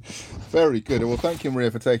 Very good. Well, thank you, Maria,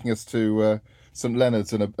 for taking us to St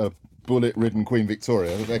Leonard's and a bullet-ridden Queen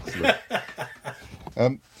Victoria. That was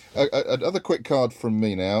excellent. Another quick card from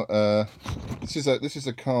me now. This is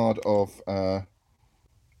a card of.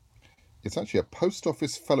 It's actually a post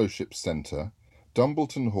office fellowship centre,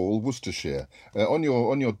 Dumbleton Hall, Worcestershire. On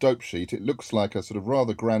your dope sheet, it looks like a sort of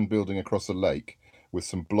rather grand building across a lake with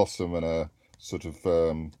some blossom and a sort of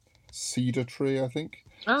cedar tree, I think.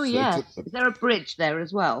 Oh, so yeah. Is there a bridge there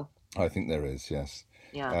as well? I think there is, yes.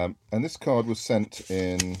 Yeah. And this card was sent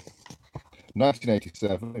in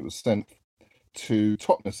 1987. It was sent to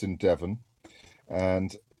Totnes in Devon.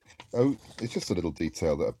 And, it's just a little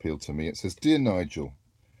detail that appealed to me. It says, "Dear Nigel,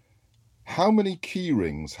 how many key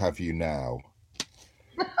rings have you now?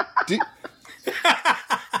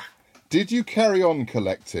 Did you carry on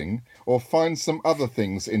collecting or find some other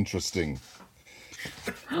things interesting?"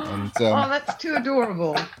 And, that's too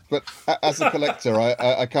adorable. But as a collector,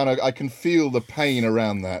 I can feel the pain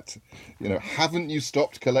around that. Haven't you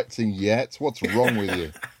stopped collecting yet? What's wrong with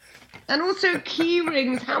you? And also key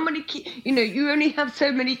rings. How many keys? You only have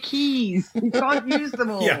so many keys. You can't use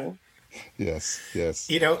them all. Yeah. Yes.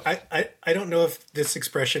 I don't know if this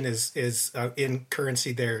expression is in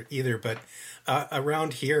currency there either, but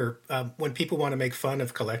around here, when people want to make fun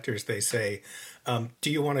of collectors, they say,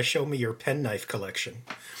 "Do you want to show me your penknife collection?"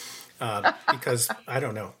 Because I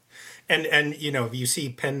don't know, and you see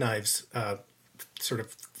penknives sort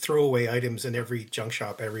of throwaway items in every junk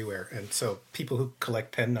shop everywhere, and so people who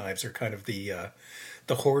collect penknives are kind of the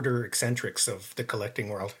hoarder eccentrics of the collecting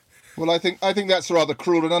world. Well, I think that's rather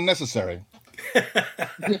cruel and unnecessary.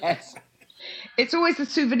 Yes. It's always a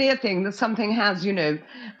souvenir thing that something has,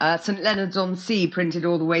 St Leonard's on Sea printed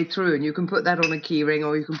all the way through, and you can put that on a key ring,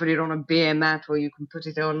 or you can put it on a beer mat, or you can put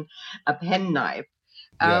it on a penknife.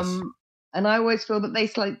 Yes. And I always feel that they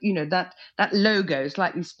that logo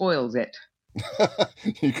slightly spoils it.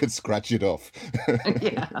 You could scratch it off.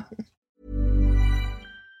 Yeah.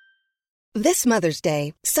 This Mother's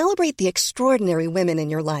Day, celebrate the extraordinary women in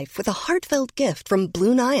your life with a heartfelt gift from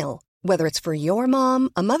Blue Nile. Whether it's for your mom,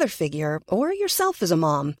 a mother figure, or yourself as a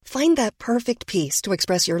mom, find that perfect piece to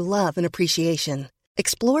express your love and appreciation.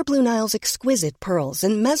 Explore Blue Nile's exquisite pearls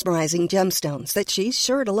and mesmerizing gemstones that she's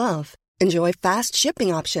sure to love. Enjoy fast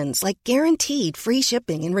shipping options like guaranteed free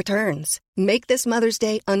shipping and returns. Make this Mother's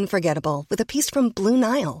Day unforgettable with a piece from Blue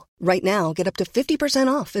Nile. Right now, get up to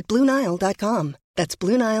 50% off at BlueNile.com. That's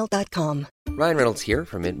BlueNile.com. Ryan Reynolds here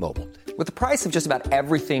from Mint Mobile. With the price of just about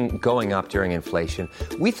everything going up during inflation,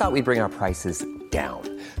 we thought we'd bring our prices down.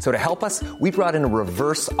 So to help us, we brought in a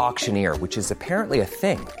reverse auctioneer, which is apparently a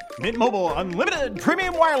thing. Mint Mobile Unlimited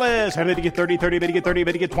Premium Wireless. How to get 30, 30, bit to get 30,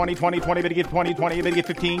 bit to get 20, 20, 20, bit to get 20, 20, bit to get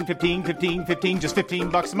 15, 15, 15, 15, just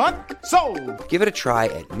 $15 a month? Sold! Give it a try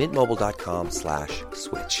at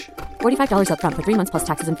mintmobile.com/switch. $45 up front for 3 months plus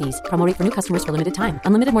taxes and fees. Promo rate for new customers for limited time.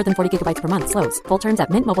 Unlimited more than 40 gigabytes per month. Slows full terms at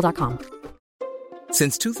mintmobile.com.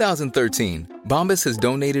 Since 2013, Bombas has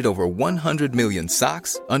donated over 100 million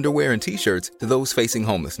socks, underwear, and T-shirts to those facing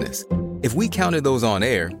homelessness. If we counted those on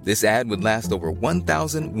air, this ad would last over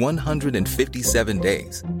 1,157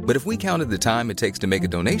 days. But if we counted the time it takes to make a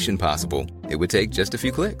donation possible, it would take just a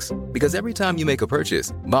few clicks. Because every time you make a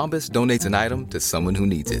purchase, Bombas donates an item to someone who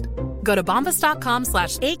needs it. Go to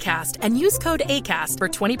bombas.com/ACAST and use code ACAST for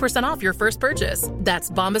 20% off your first purchase. That's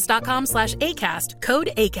bombas.com/ACAST,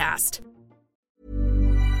 code ACAST.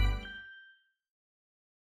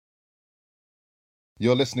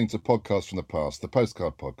 You're listening to Podcasts from the Past, the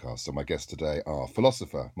Postcard Podcast, and my guests today are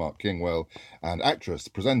philosopher Mark Kingwell and actress,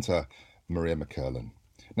 presenter Maria McKerlan.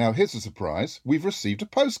 Now, here's a surprise. We've received a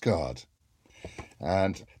postcard.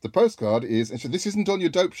 And the postcard is, this isn't on your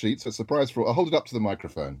dope sheet, so it's a surprise for all. I'll hold it up to the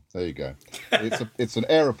microphone. There you go. It's an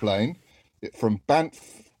aeroplane from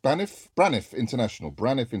Braniff International.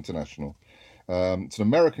 It's an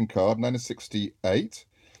American card, 1968.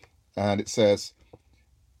 And it says,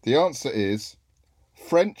 the answer is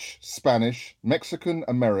French, Spanish, Mexican,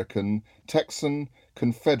 American, Texan,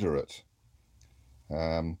 Confederate.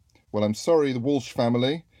 Well, I'm sorry, the Walsh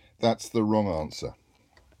family. That's the wrong answer.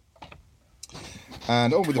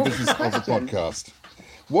 And on with the business of the podcast.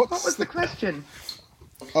 What was the question?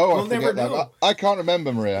 Oh, I forget that. I can't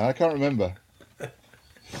remember, Maria. I can't remember.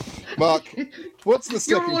 Mark, what's the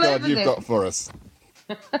second card you've got for us?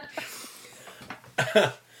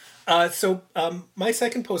 My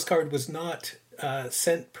second postcard was not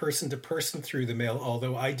sent person to person through the mail,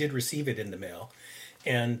 although I did receive it in the mail.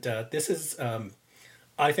 And this is,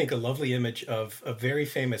 I think, a lovely image of a very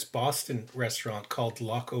famous Boston restaurant called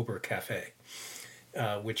Loch Ober Cafe,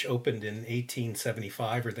 which opened in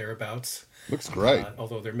 1875 or thereabouts. Looks great.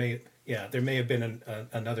 Although there may have been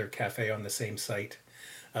another cafe on the same site.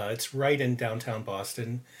 It's right in downtown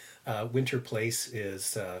Boston. Winter Place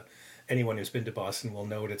is, anyone who's been to Boston will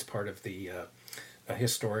know it. It's part of the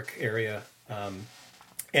historic area.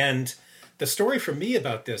 And the story for me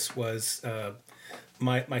about this was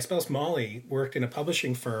my spouse Molly worked in a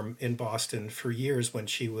publishing firm in Boston for years when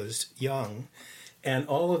she was young, and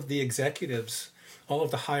all of the executives, all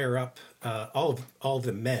of the higher up, all of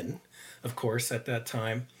the men, of course, at that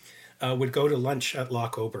time, would go to lunch at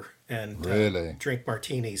Loch Ober and drink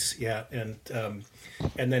martinis, and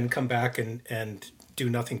then come back and do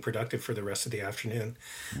nothing productive for the rest of the afternoon.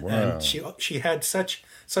 Wow. And she had such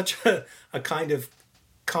a kind of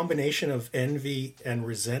combination of envy and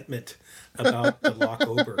resentment about the Loch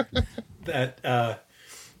Ober that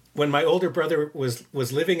when my older brother was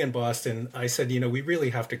living in Boston, I said, we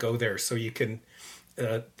really have to go there so you can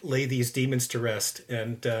lay these demons to rest.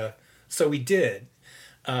 And so we did.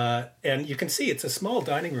 And you can see it's a small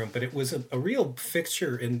dining room, but it was a real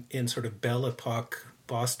fixture in sort of Belle Epoque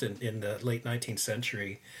Boston in the late 19th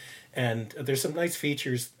century. And there's some nice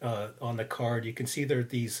features on the card. You can see there are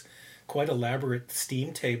these quite elaborate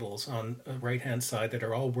steam tables on the right-hand side that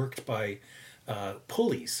are all worked by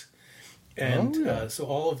pulleys. And so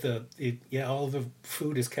all of the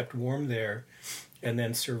food is kept warm there and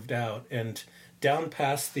then served out. And down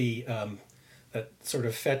past the that sort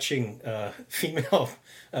of fetching female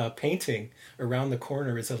painting around the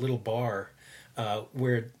corner is a little bar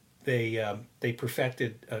where they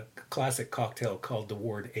perfected a classic cocktail called the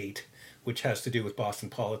Ward 8, which has to do with Boston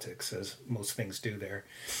politics, as most things do there.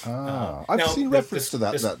 I've seen reference to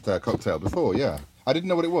that cocktail before, yeah. I didn't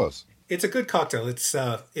know what it was. It's a good cocktail. It's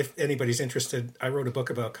if anybody's interested, I wrote a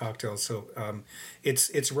book about cocktails. So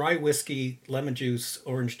it's rye whiskey, lemon juice,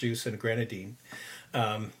 orange juice, and grenadine.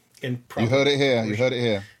 You heard it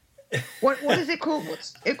here. What is it called?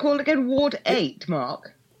 What's it called again? Ward 8,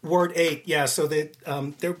 Mark. Ward 8, yeah. So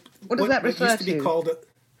what does that refer used to be called?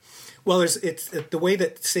 Well, it's the way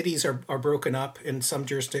that cities are broken up in some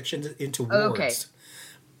jurisdictions into wards.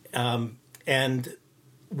 Okay. And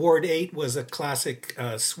Ward 8 was a classic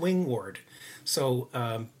swing ward. So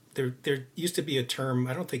there used to be a term,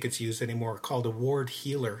 I don't think it's used anymore, called a ward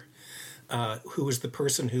healer, who was the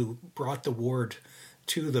person who brought the ward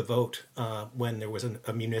to the vote when there was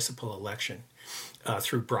a municipal election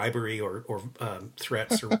through bribery or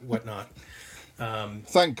threats or whatnot.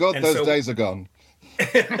 Thank God those days are gone.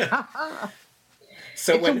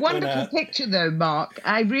 So it's a wonderful picture, though, Mark.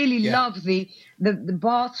 I really love the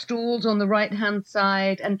bar stools on the right-hand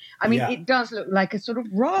side. And, I mean, it does look like a sort of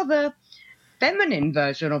rather feminine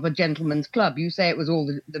version of a gentleman's club. You say it was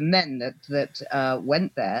all the men that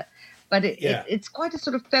went there. But it's quite a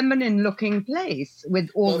sort of feminine-looking place with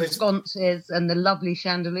all the sconces and the lovely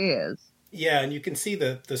chandeliers. Yeah, and you can see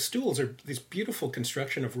the stools are this beautiful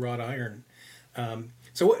construction of wrought iron.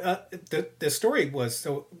 So the story was,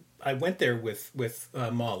 so I went there with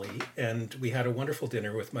Molly, and we had a wonderful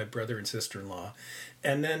dinner with my brother and sister-in-law.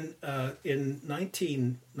 And then in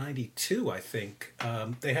 1992, I think,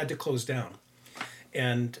 they had to close down.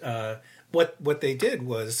 And what they did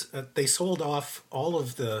was they sold off all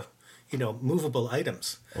of the movable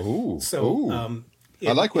items. Oh, so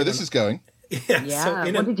I like where this is going. Yeah.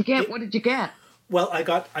 So what did you get? Well, I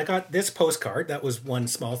got this postcard. That was one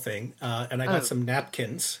small thing, and I got some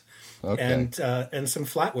napkins, and some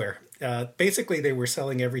flatware. Basically, they were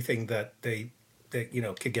selling everything that they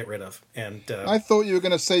could get rid of. And I thought you were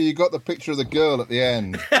going to say you got the picture of the girl at the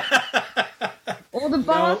end. Or the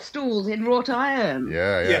bar stools in wrought iron.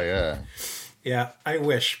 Yeah. Yeah, I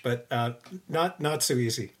wish, but not so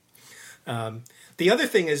easy. The other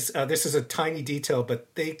thing is, this is a tiny detail,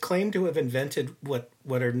 but they claim to have invented what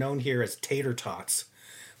are known here as tater tots,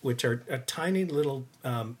 which are tiny little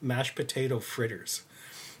mashed potato fritters.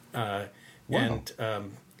 Wow. And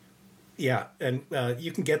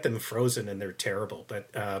you can get them frozen and they're terrible,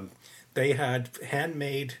 but they had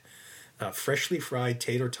handmade freshly fried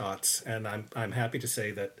tater tots, and I'm happy to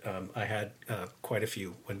say that I had quite a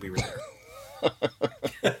few when we were there.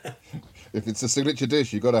 If it's a signature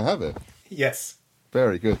dish, you got to have it. Yes.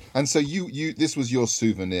 Very good. And so you this was your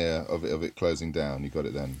souvenir of it closing down. You got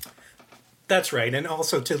it then. That's right, and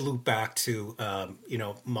also to loop back to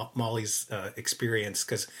Molly's experience,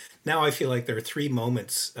 because now I feel like there are three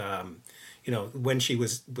moments. When she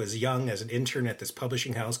was young as an intern at this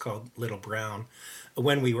publishing house called Little Brown,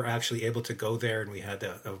 when we were actually able to go there and we had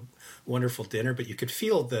a wonderful dinner, but you could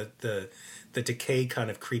feel the decay kind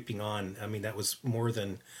of creeping on. I mean, that was more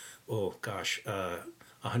than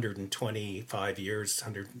 125 years,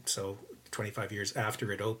 25 years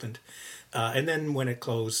after it opened. And then when it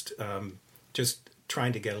closed, just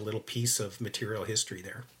trying to get a little piece of material history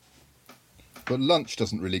there. But lunch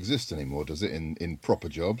doesn't really exist anymore, does it, in proper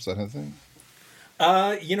jobs, I don't think?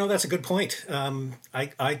 That's a good point.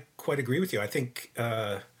 I quite agree with you. I think,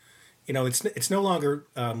 it's no longer,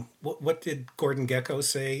 what did Gordon Gekko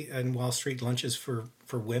say in Wall Street, lunches for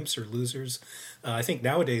wimps or losers? I think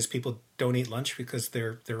nowadays people don't eat lunch because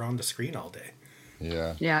they're on the screen all day.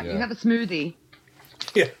 Yeah, you have a smoothie.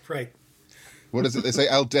 Yeah, right. What is it? They say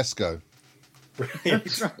al desco. Right.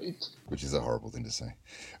 That's right. Which is a horrible thing to say.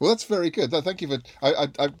 Well, that's very good. Thank you for...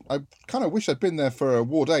 I kind of wish I'd been there for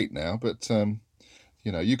Ward 8 now, but,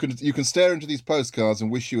 you can stare into these postcards and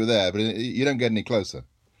wish you were there, but you don't get any closer.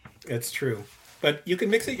 It's true. But you can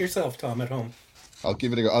mix it yourself, Tom, at home. I'll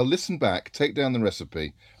give it a go. I'll listen back, take down the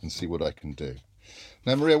recipe, and see what I can do.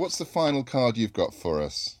 Now, Maria, what's the final card you've got for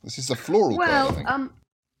us? This is a floral card, I think.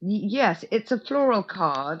 Yes, it's a floral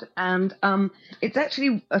card, and it's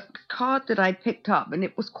actually a card that I picked up, and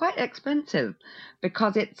it was quite expensive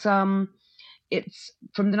because it's from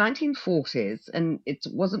the 1940s, and it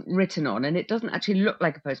wasn't written on, and it doesn't actually look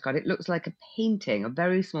like a postcard. It looks like a painting, a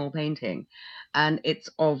very small painting, and it's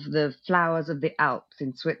of the flowers of the Alps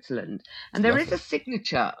in Switzerland. And there is a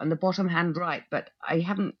signature on the bottom hand right, but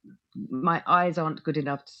my eyes aren't good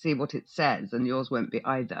enough to see what it says, and yours won't be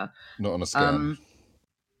either. Not on a scan.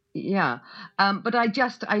 But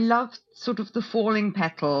I love sort of the falling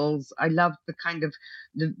petals. I love the kind of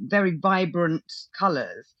the very vibrant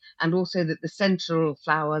colours, and also that the central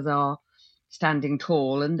flowers are standing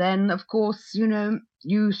tall. And then, of course, you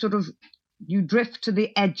drift to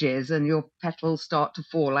the edges and your petals start to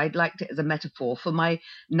fall. I'd liked it as a metaphor for my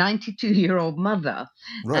 92-year-old mother.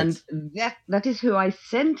 Right. And that is who I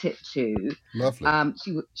sent it to. Lovely.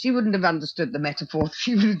 She wouldn't have understood the metaphor.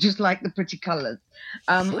 She would have just liked the pretty colours.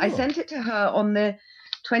 Sure. I sent it to her on the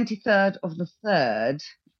 23rd of the 3rd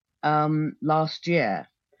last year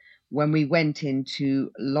when we went into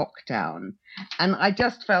lockdown. And I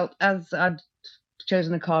just felt, as I'd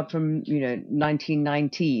chosen a card from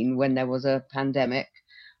 1919 when there was a pandemic,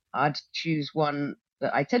 I'd choose one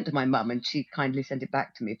that I sent to my mum, and she kindly sent it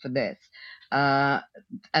back to me for this, and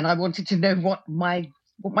I wanted to know what my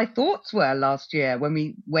what my thoughts were last year when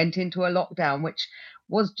we went into a lockdown, which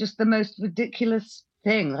was just the most ridiculous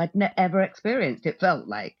thing I'd ever experienced, it felt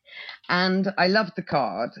like. And I loved the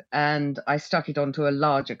card, and I stuck it onto a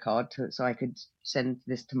larger card so I could send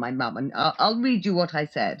this to my mum. And I'll read you what I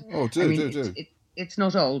said. Oh, do. It's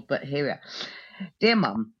not old, but here we are. Dear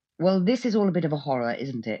Mum, well, this is all a bit of a horror,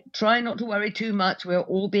 isn't it? Try not to worry too much. We're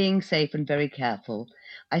all being safe and very careful.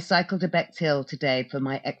 I cycled to Bexhill today for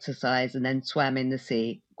my exercise and then swam in the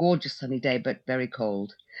sea. Gorgeous sunny day, but very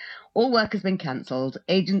cold. All work has been cancelled.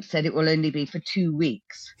 Agents said it will only be for 2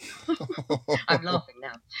 weeks. I'm laughing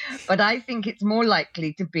now. But I think it's more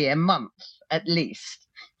likely to be a month, at least.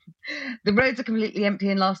 The roads are completely empty,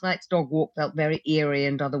 and last night's dog walk felt very eerie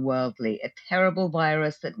and otherworldly. A terrible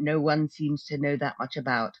virus that no one seems to know that much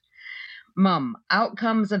about. Mum,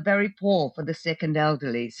 outcomes are very poor for the sick and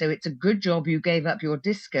elderly, so it's a good job you gave up your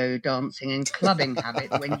disco dancing and clubbing habit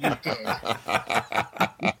when you did.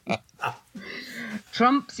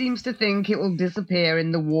 Trump seems to think it will disappear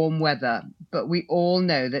in the warm weather, but we all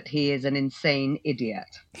know that he is an insane idiot.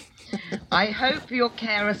 I hope your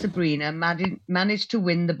carer Sabrina managed to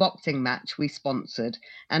win the boxing match we sponsored,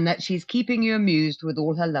 and that she's keeping you amused with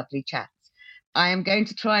all her lovely chats. I am going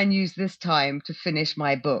to try and use this time to finish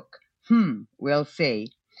my book. We'll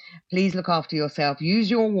see. Please look after yourself.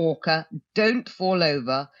 Use your walker. Don't fall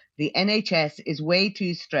over. The NHS is way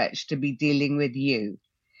too stretched to be dealing with you.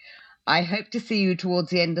 I hope to see you towards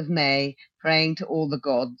the end of May, praying to all the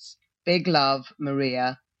gods. Big love,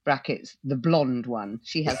 Maria. Brackets, the blonde one.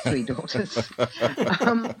 She has 3 daughters.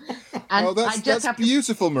 That's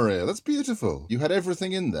beautiful, Maria. That's beautiful. You had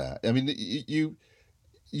everything in there. I mean,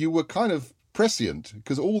 you were kind of prescient,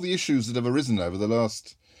 because all the issues that have arisen over the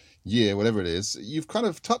last year, whatever it is, you've kind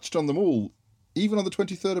of touched on them all, even on the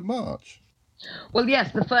 23rd of March. Well,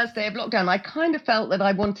 yes, the first day of lockdown, I kind of felt that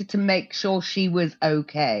I wanted to make sure she was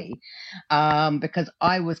okay, because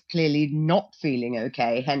I was clearly not feeling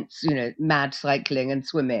okay, hence, mad cycling and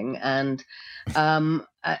swimming. And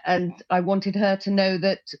I wanted her to know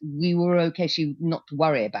that we were okay, not to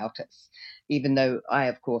worry about us, even though I,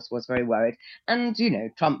 of course, was very worried. And,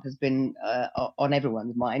 Trump has been on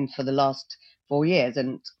everyone's mind for the last 4 years,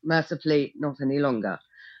 and mercifully not any longer,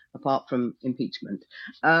 apart from impeachment,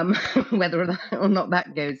 whether or not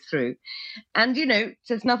that goes through. And,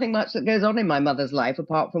 there's nothing much that goes on in my mother's life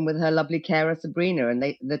apart from with her lovely carer Sabrina and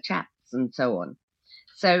the chats and so on.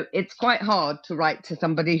 So it's quite hard to write to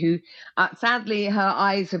somebody who, sadly, her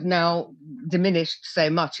eyes have now diminished so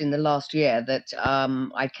much in the last year that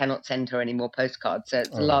I cannot send her any more postcards. So it's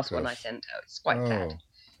the last one I sent her. It's quite sad.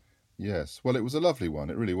 Yes. Well, it was a lovely one.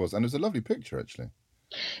 It really was. And it was a lovely picture, actually.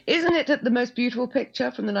 Isn't it the most beautiful picture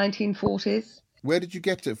from the 1940s? Where did you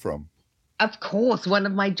get it from? Of course, one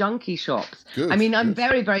of my junkie shops. Good, I'm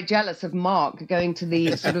very, very jealous of Mark going to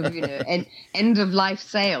the sort of, end of life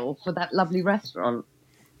sale for that lovely restaurant.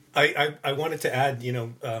 I wanted to add,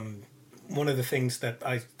 one of the things that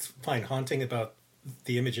I find haunting about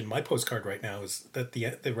the image in my postcard right now is that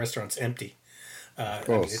the restaurant's empty. Of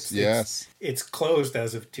course, yes. It's closed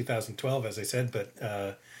as of 2012, as I said, but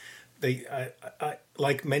I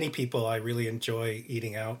like many people, I really enjoy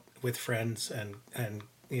eating out with friends and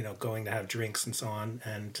going to have drinks and so on.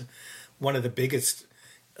 And one of the biggest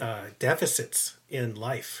deficits in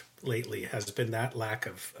life lately has been that lack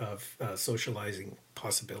of socializing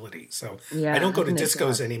possibility. So I don't go to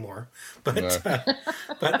discos anymore, but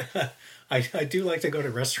I do like to go to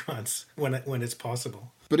restaurants when it's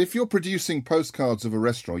possible. But if you're producing postcards of a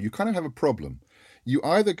restaurant, you kind of have a problem. You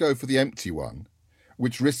either go for the empty one,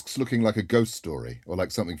 which risks looking like a ghost story or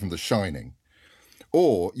like something from The Shining,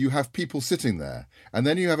 or you have people sitting there, and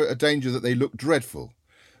then you have a danger that they look dreadful.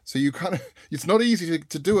 So you kind of, it's not easy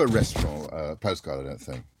to do a restaurant postcard, I don't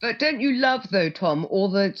think. But don't you love, though, Tom, all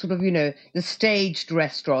the sort of, the staged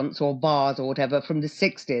restaurants or bars or whatever from the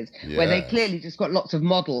 60s, where they clearly just got lots of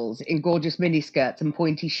models in gorgeous miniskirts and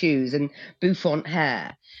pointy shoes and bouffant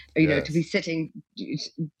hair, to be sitting,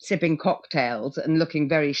 sipping cocktails and looking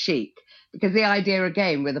very chic. Because the idea,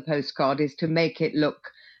 again, with a postcard is to make it look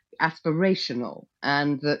aspirational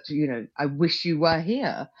and that, I wish you were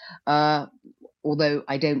here. Although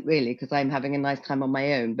I don't really, because I'm having a nice time on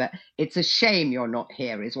my own. But it's a shame you're not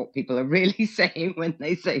here is what people are really saying when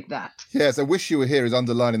they say that. Yes, I wish you were here is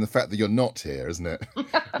underlining the fact that you're not here, isn't it?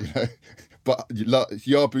 But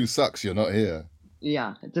Yabu sucks, you're not here.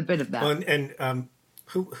 Yeah, it's a bit of that. Well, and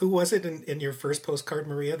who was it in your first postcard,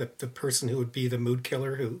 Maria? The person who would be the mood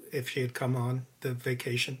killer who, if she had come on the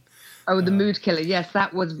vacation? Oh, the mood killer. Yes,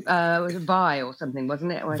 that was Vi or something,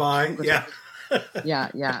 wasn't it? Vi, yeah.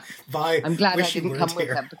 Yeah. Vi, I'm glad I wish you didn't weren't come with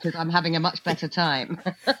here. them because I'm having a much better time.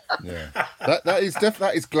 Yeah, that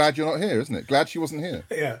is glad you're not here, isn't it? Glad she wasn't here.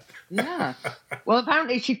 Yeah. Yeah. Well,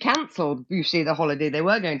 apparently she cancelled, you see, the holiday. They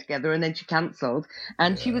were going together and then she cancelled.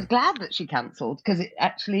 And she was glad that she cancelled because it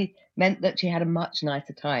actually meant that she had a much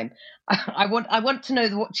nicer time. I want to know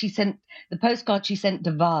what she sent, the postcard she sent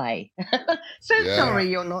to Vi. Sorry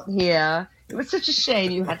you're not here. It was such a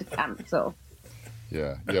shame you had to cancel.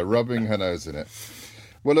 Yeah, rubbing her nose in it.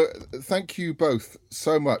 Well, look, thank you both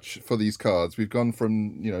so much for these cards. We've gone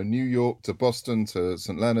from New York to Boston to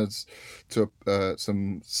St. Leonard's to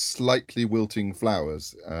some slightly wilting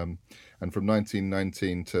flowers, and from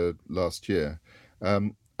 1919 to last year.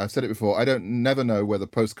 I've said it before. I never know where the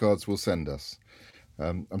postcards will send us.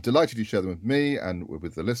 I'm delighted you share them with me and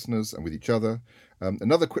with the listeners and with each other.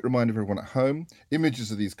 Another quick reminder for everyone at home,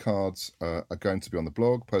 images of these cards are going to be on the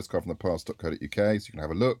blog, postcardfromthepast.co.uk, so you can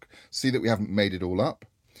have a look, see that we haven't made it all up,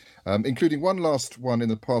 including one last one in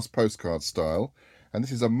the past postcard style. And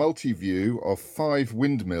this is a multi-view of 5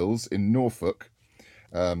 windmills in Norfolk,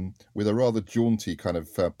 with a rather jaunty kind of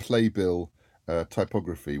playbill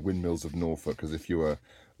typography, Windmills of Norfolk, as if you were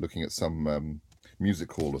looking at some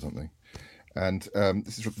music hall or something. And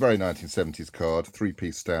this is a very 1970s card,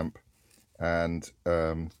 3-piece stamp. And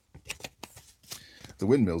the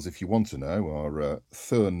windmills, if you want to know, are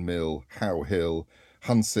Thurn Mill, Howe Hill,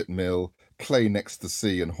 Hunset Mill, Clay Next the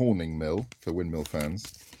Sea and Horning Mill, for windmill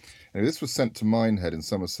fans. Anyway, this was sent to Minehead in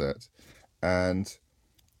Somerset, and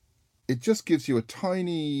it just gives you a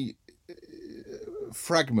tiny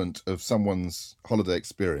fragment of someone's holiday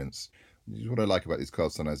experience. This is what I like about these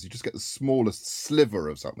cards sometimes. You just get the smallest sliver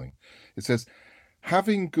of something. It says,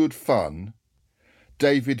 having good fun,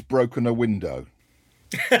 David broken a window.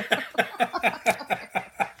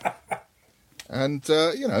 And,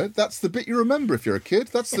 that's the bit you remember if you're a kid.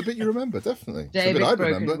 That's the bit you remember, definitely. David I'd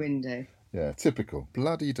broken remember. a window. Yeah, typical.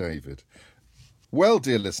 Bloody David. Well,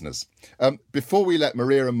 dear listeners, before we let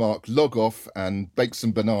Maria and Mark log off and bake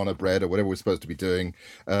some banana bread or whatever we're supposed to be doing,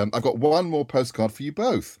 I've got one more postcard for you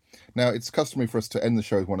both. Now, it's customary for us to end the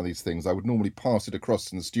show with one of these things. I would normally pass it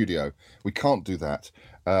across in the studio. We can't do that.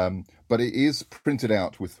 But it is printed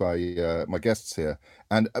out with my guests here.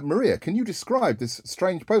 And Maria, can you describe this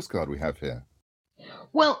strange postcard we have here?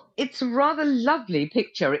 Well, it's a rather lovely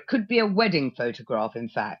picture. It could be a wedding photograph, in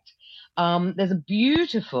fact. There's a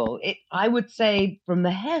beautiful, I would say from the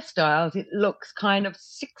hairstyles, it looks kind of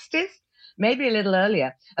 60s, maybe a little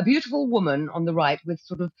earlier. A beautiful woman on the right with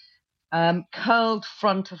sort of curled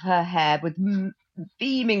front of her hair with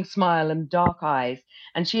beaming smile and dark eyes.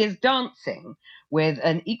 And she is dancing with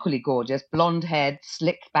an equally gorgeous blonde head,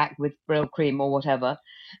 slicked back with Brill cream or whatever,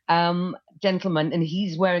 gentleman, and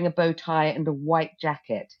he's wearing a bow tie and a white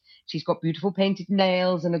jacket. She's got beautiful painted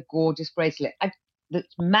nails and a gorgeous bracelet that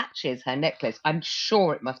matches her necklace. I'm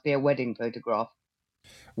sure it must be a wedding photograph.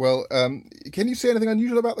 Well, can you see anything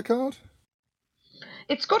unusual about the card?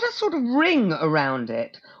 It's got a sort of ring around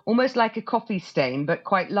it, almost like a coffee stain, but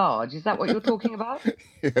quite large. Is that what you're talking about?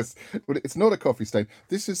 Yes, but it's not a coffee stain.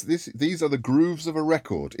 These are the grooves of a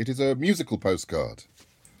record. It is a musical postcard.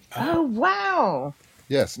 Oh, wow.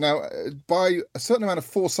 Yes. Now, by a certain amount of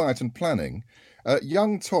foresight and planning,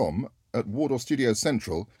 young Tom at Wardour Studios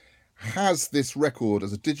Central has this record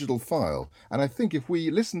as a digital file. And I think if we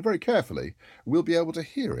listen very carefully, we'll be able to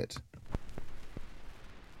hear it.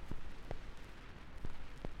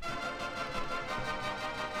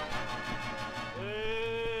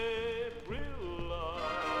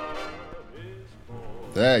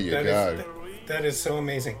 There you go. That is so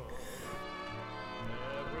amazing.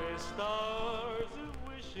 Every star's a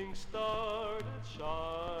wishing star that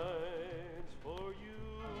shines for you.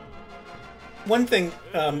 One thing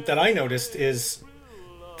that I noticed is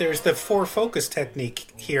there's the 4-focus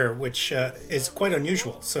technique here, which is quite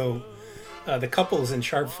unusual. So the couple's in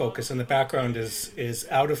sharp focus and the background is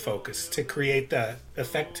out of focus to create that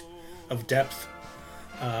effect of depth,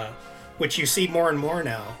 which you see more and more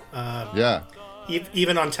now. Yeah.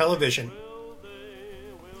 Even on television.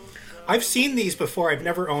 I've seen these before. I've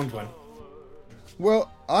never owned one.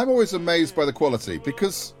 Well, I'm always amazed by the quality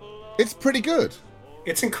because it's pretty good.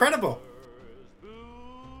 It's incredible.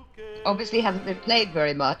 Obviously hasn't been played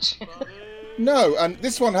very much. No, and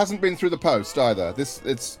this one hasn't been through the post either.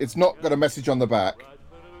 It's not got a message on the back.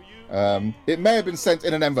 It may have been sent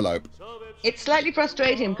in an envelope. It's slightly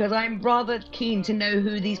frustrating because I'm rather keen to know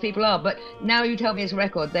who these people are, but now you tell me it's a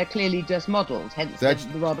record, they're clearly just models, hence the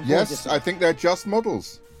rather gorgeous. Yes, I think they're just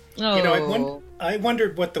models. Oh. You know, I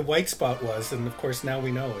wondered what the white spot was, and of course now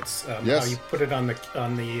we know it's how you put it on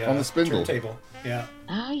the spindle turntable. Yeah.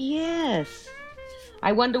 Ah, yes.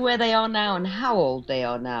 I wonder where they are now and how old they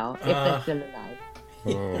are now, if they're still alive.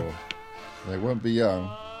 Oh, they won't be young.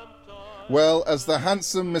 Well, as the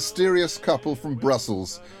handsome, mysterious couple from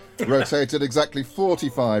Brussels rotated exactly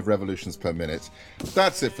 45 revolutions per minute,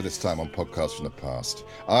 that's it for this time on Podcasts from the Past.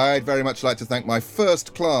 I'd very much like to thank my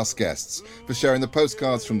first-class guests for sharing the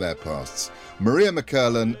postcards from their pasts, Maria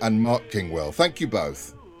McKerlan and Mark Kingwell. Thank you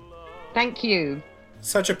both. Thank you.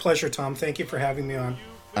 Such a pleasure, Tom. Thank you for having me on.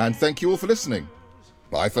 And thank you all for listening.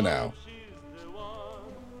 Bye for now.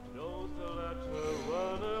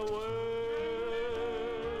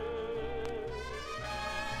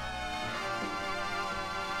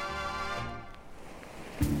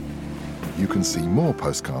 You can see more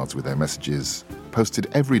postcards with their messages posted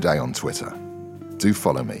every day on Twitter. Do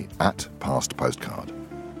follow me @PastPostcard.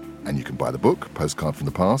 And you can buy the book, Postcard from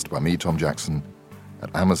the Past, by me, Tom Jackson,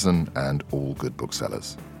 at Amazon and all good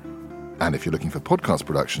booksellers. And if you're looking for podcast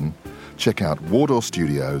production, check out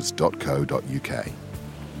wardorstudios.co.uk.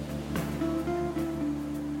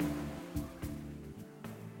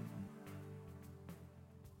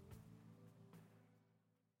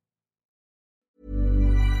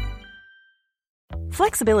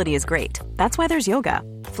 Flexibility is great. That's why there's yoga.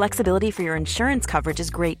 Flexibility for your insurance coverage is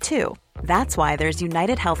great too. That's why there's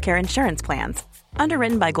United Healthcare Insurance Plans.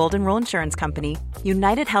 Underwritten by Golden Rule Insurance Company,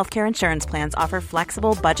 United Healthcare Insurance Plans offer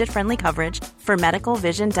flexible, budget-friendly coverage for medical,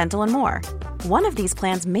 vision, dental, and more. One of these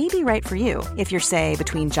plans may be right for you if you're, say,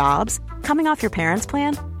 between jobs, coming off your parents'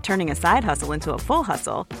 plan, turning a side hustle into a full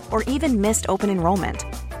hustle, or even missed open enrollment.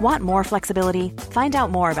 Want more flexibility? Find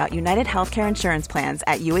out more about United Healthcare Insurance Plans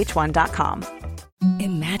at uh1.com.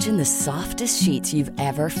 Imagine the softest sheets you've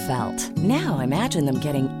ever felt. Now imagine them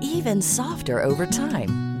getting even softer over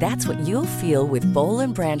time. That's what you'll feel with Boll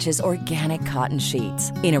 & Branch's organic cotton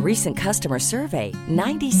sheets. In a recent customer survey,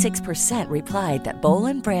 96% replied that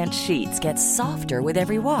Boll & Branch sheets get softer with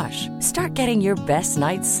every wash. Start getting your best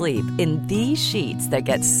night's sleep in these sheets that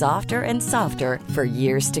get softer and softer for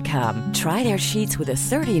years to come. Try their sheets with a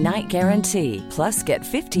 30-night guarantee. Plus, get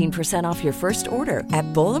 15% off your first order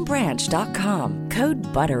at bollandbranch.com. Code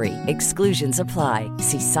BUTTERY. Exclusions apply.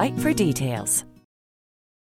 See site for details.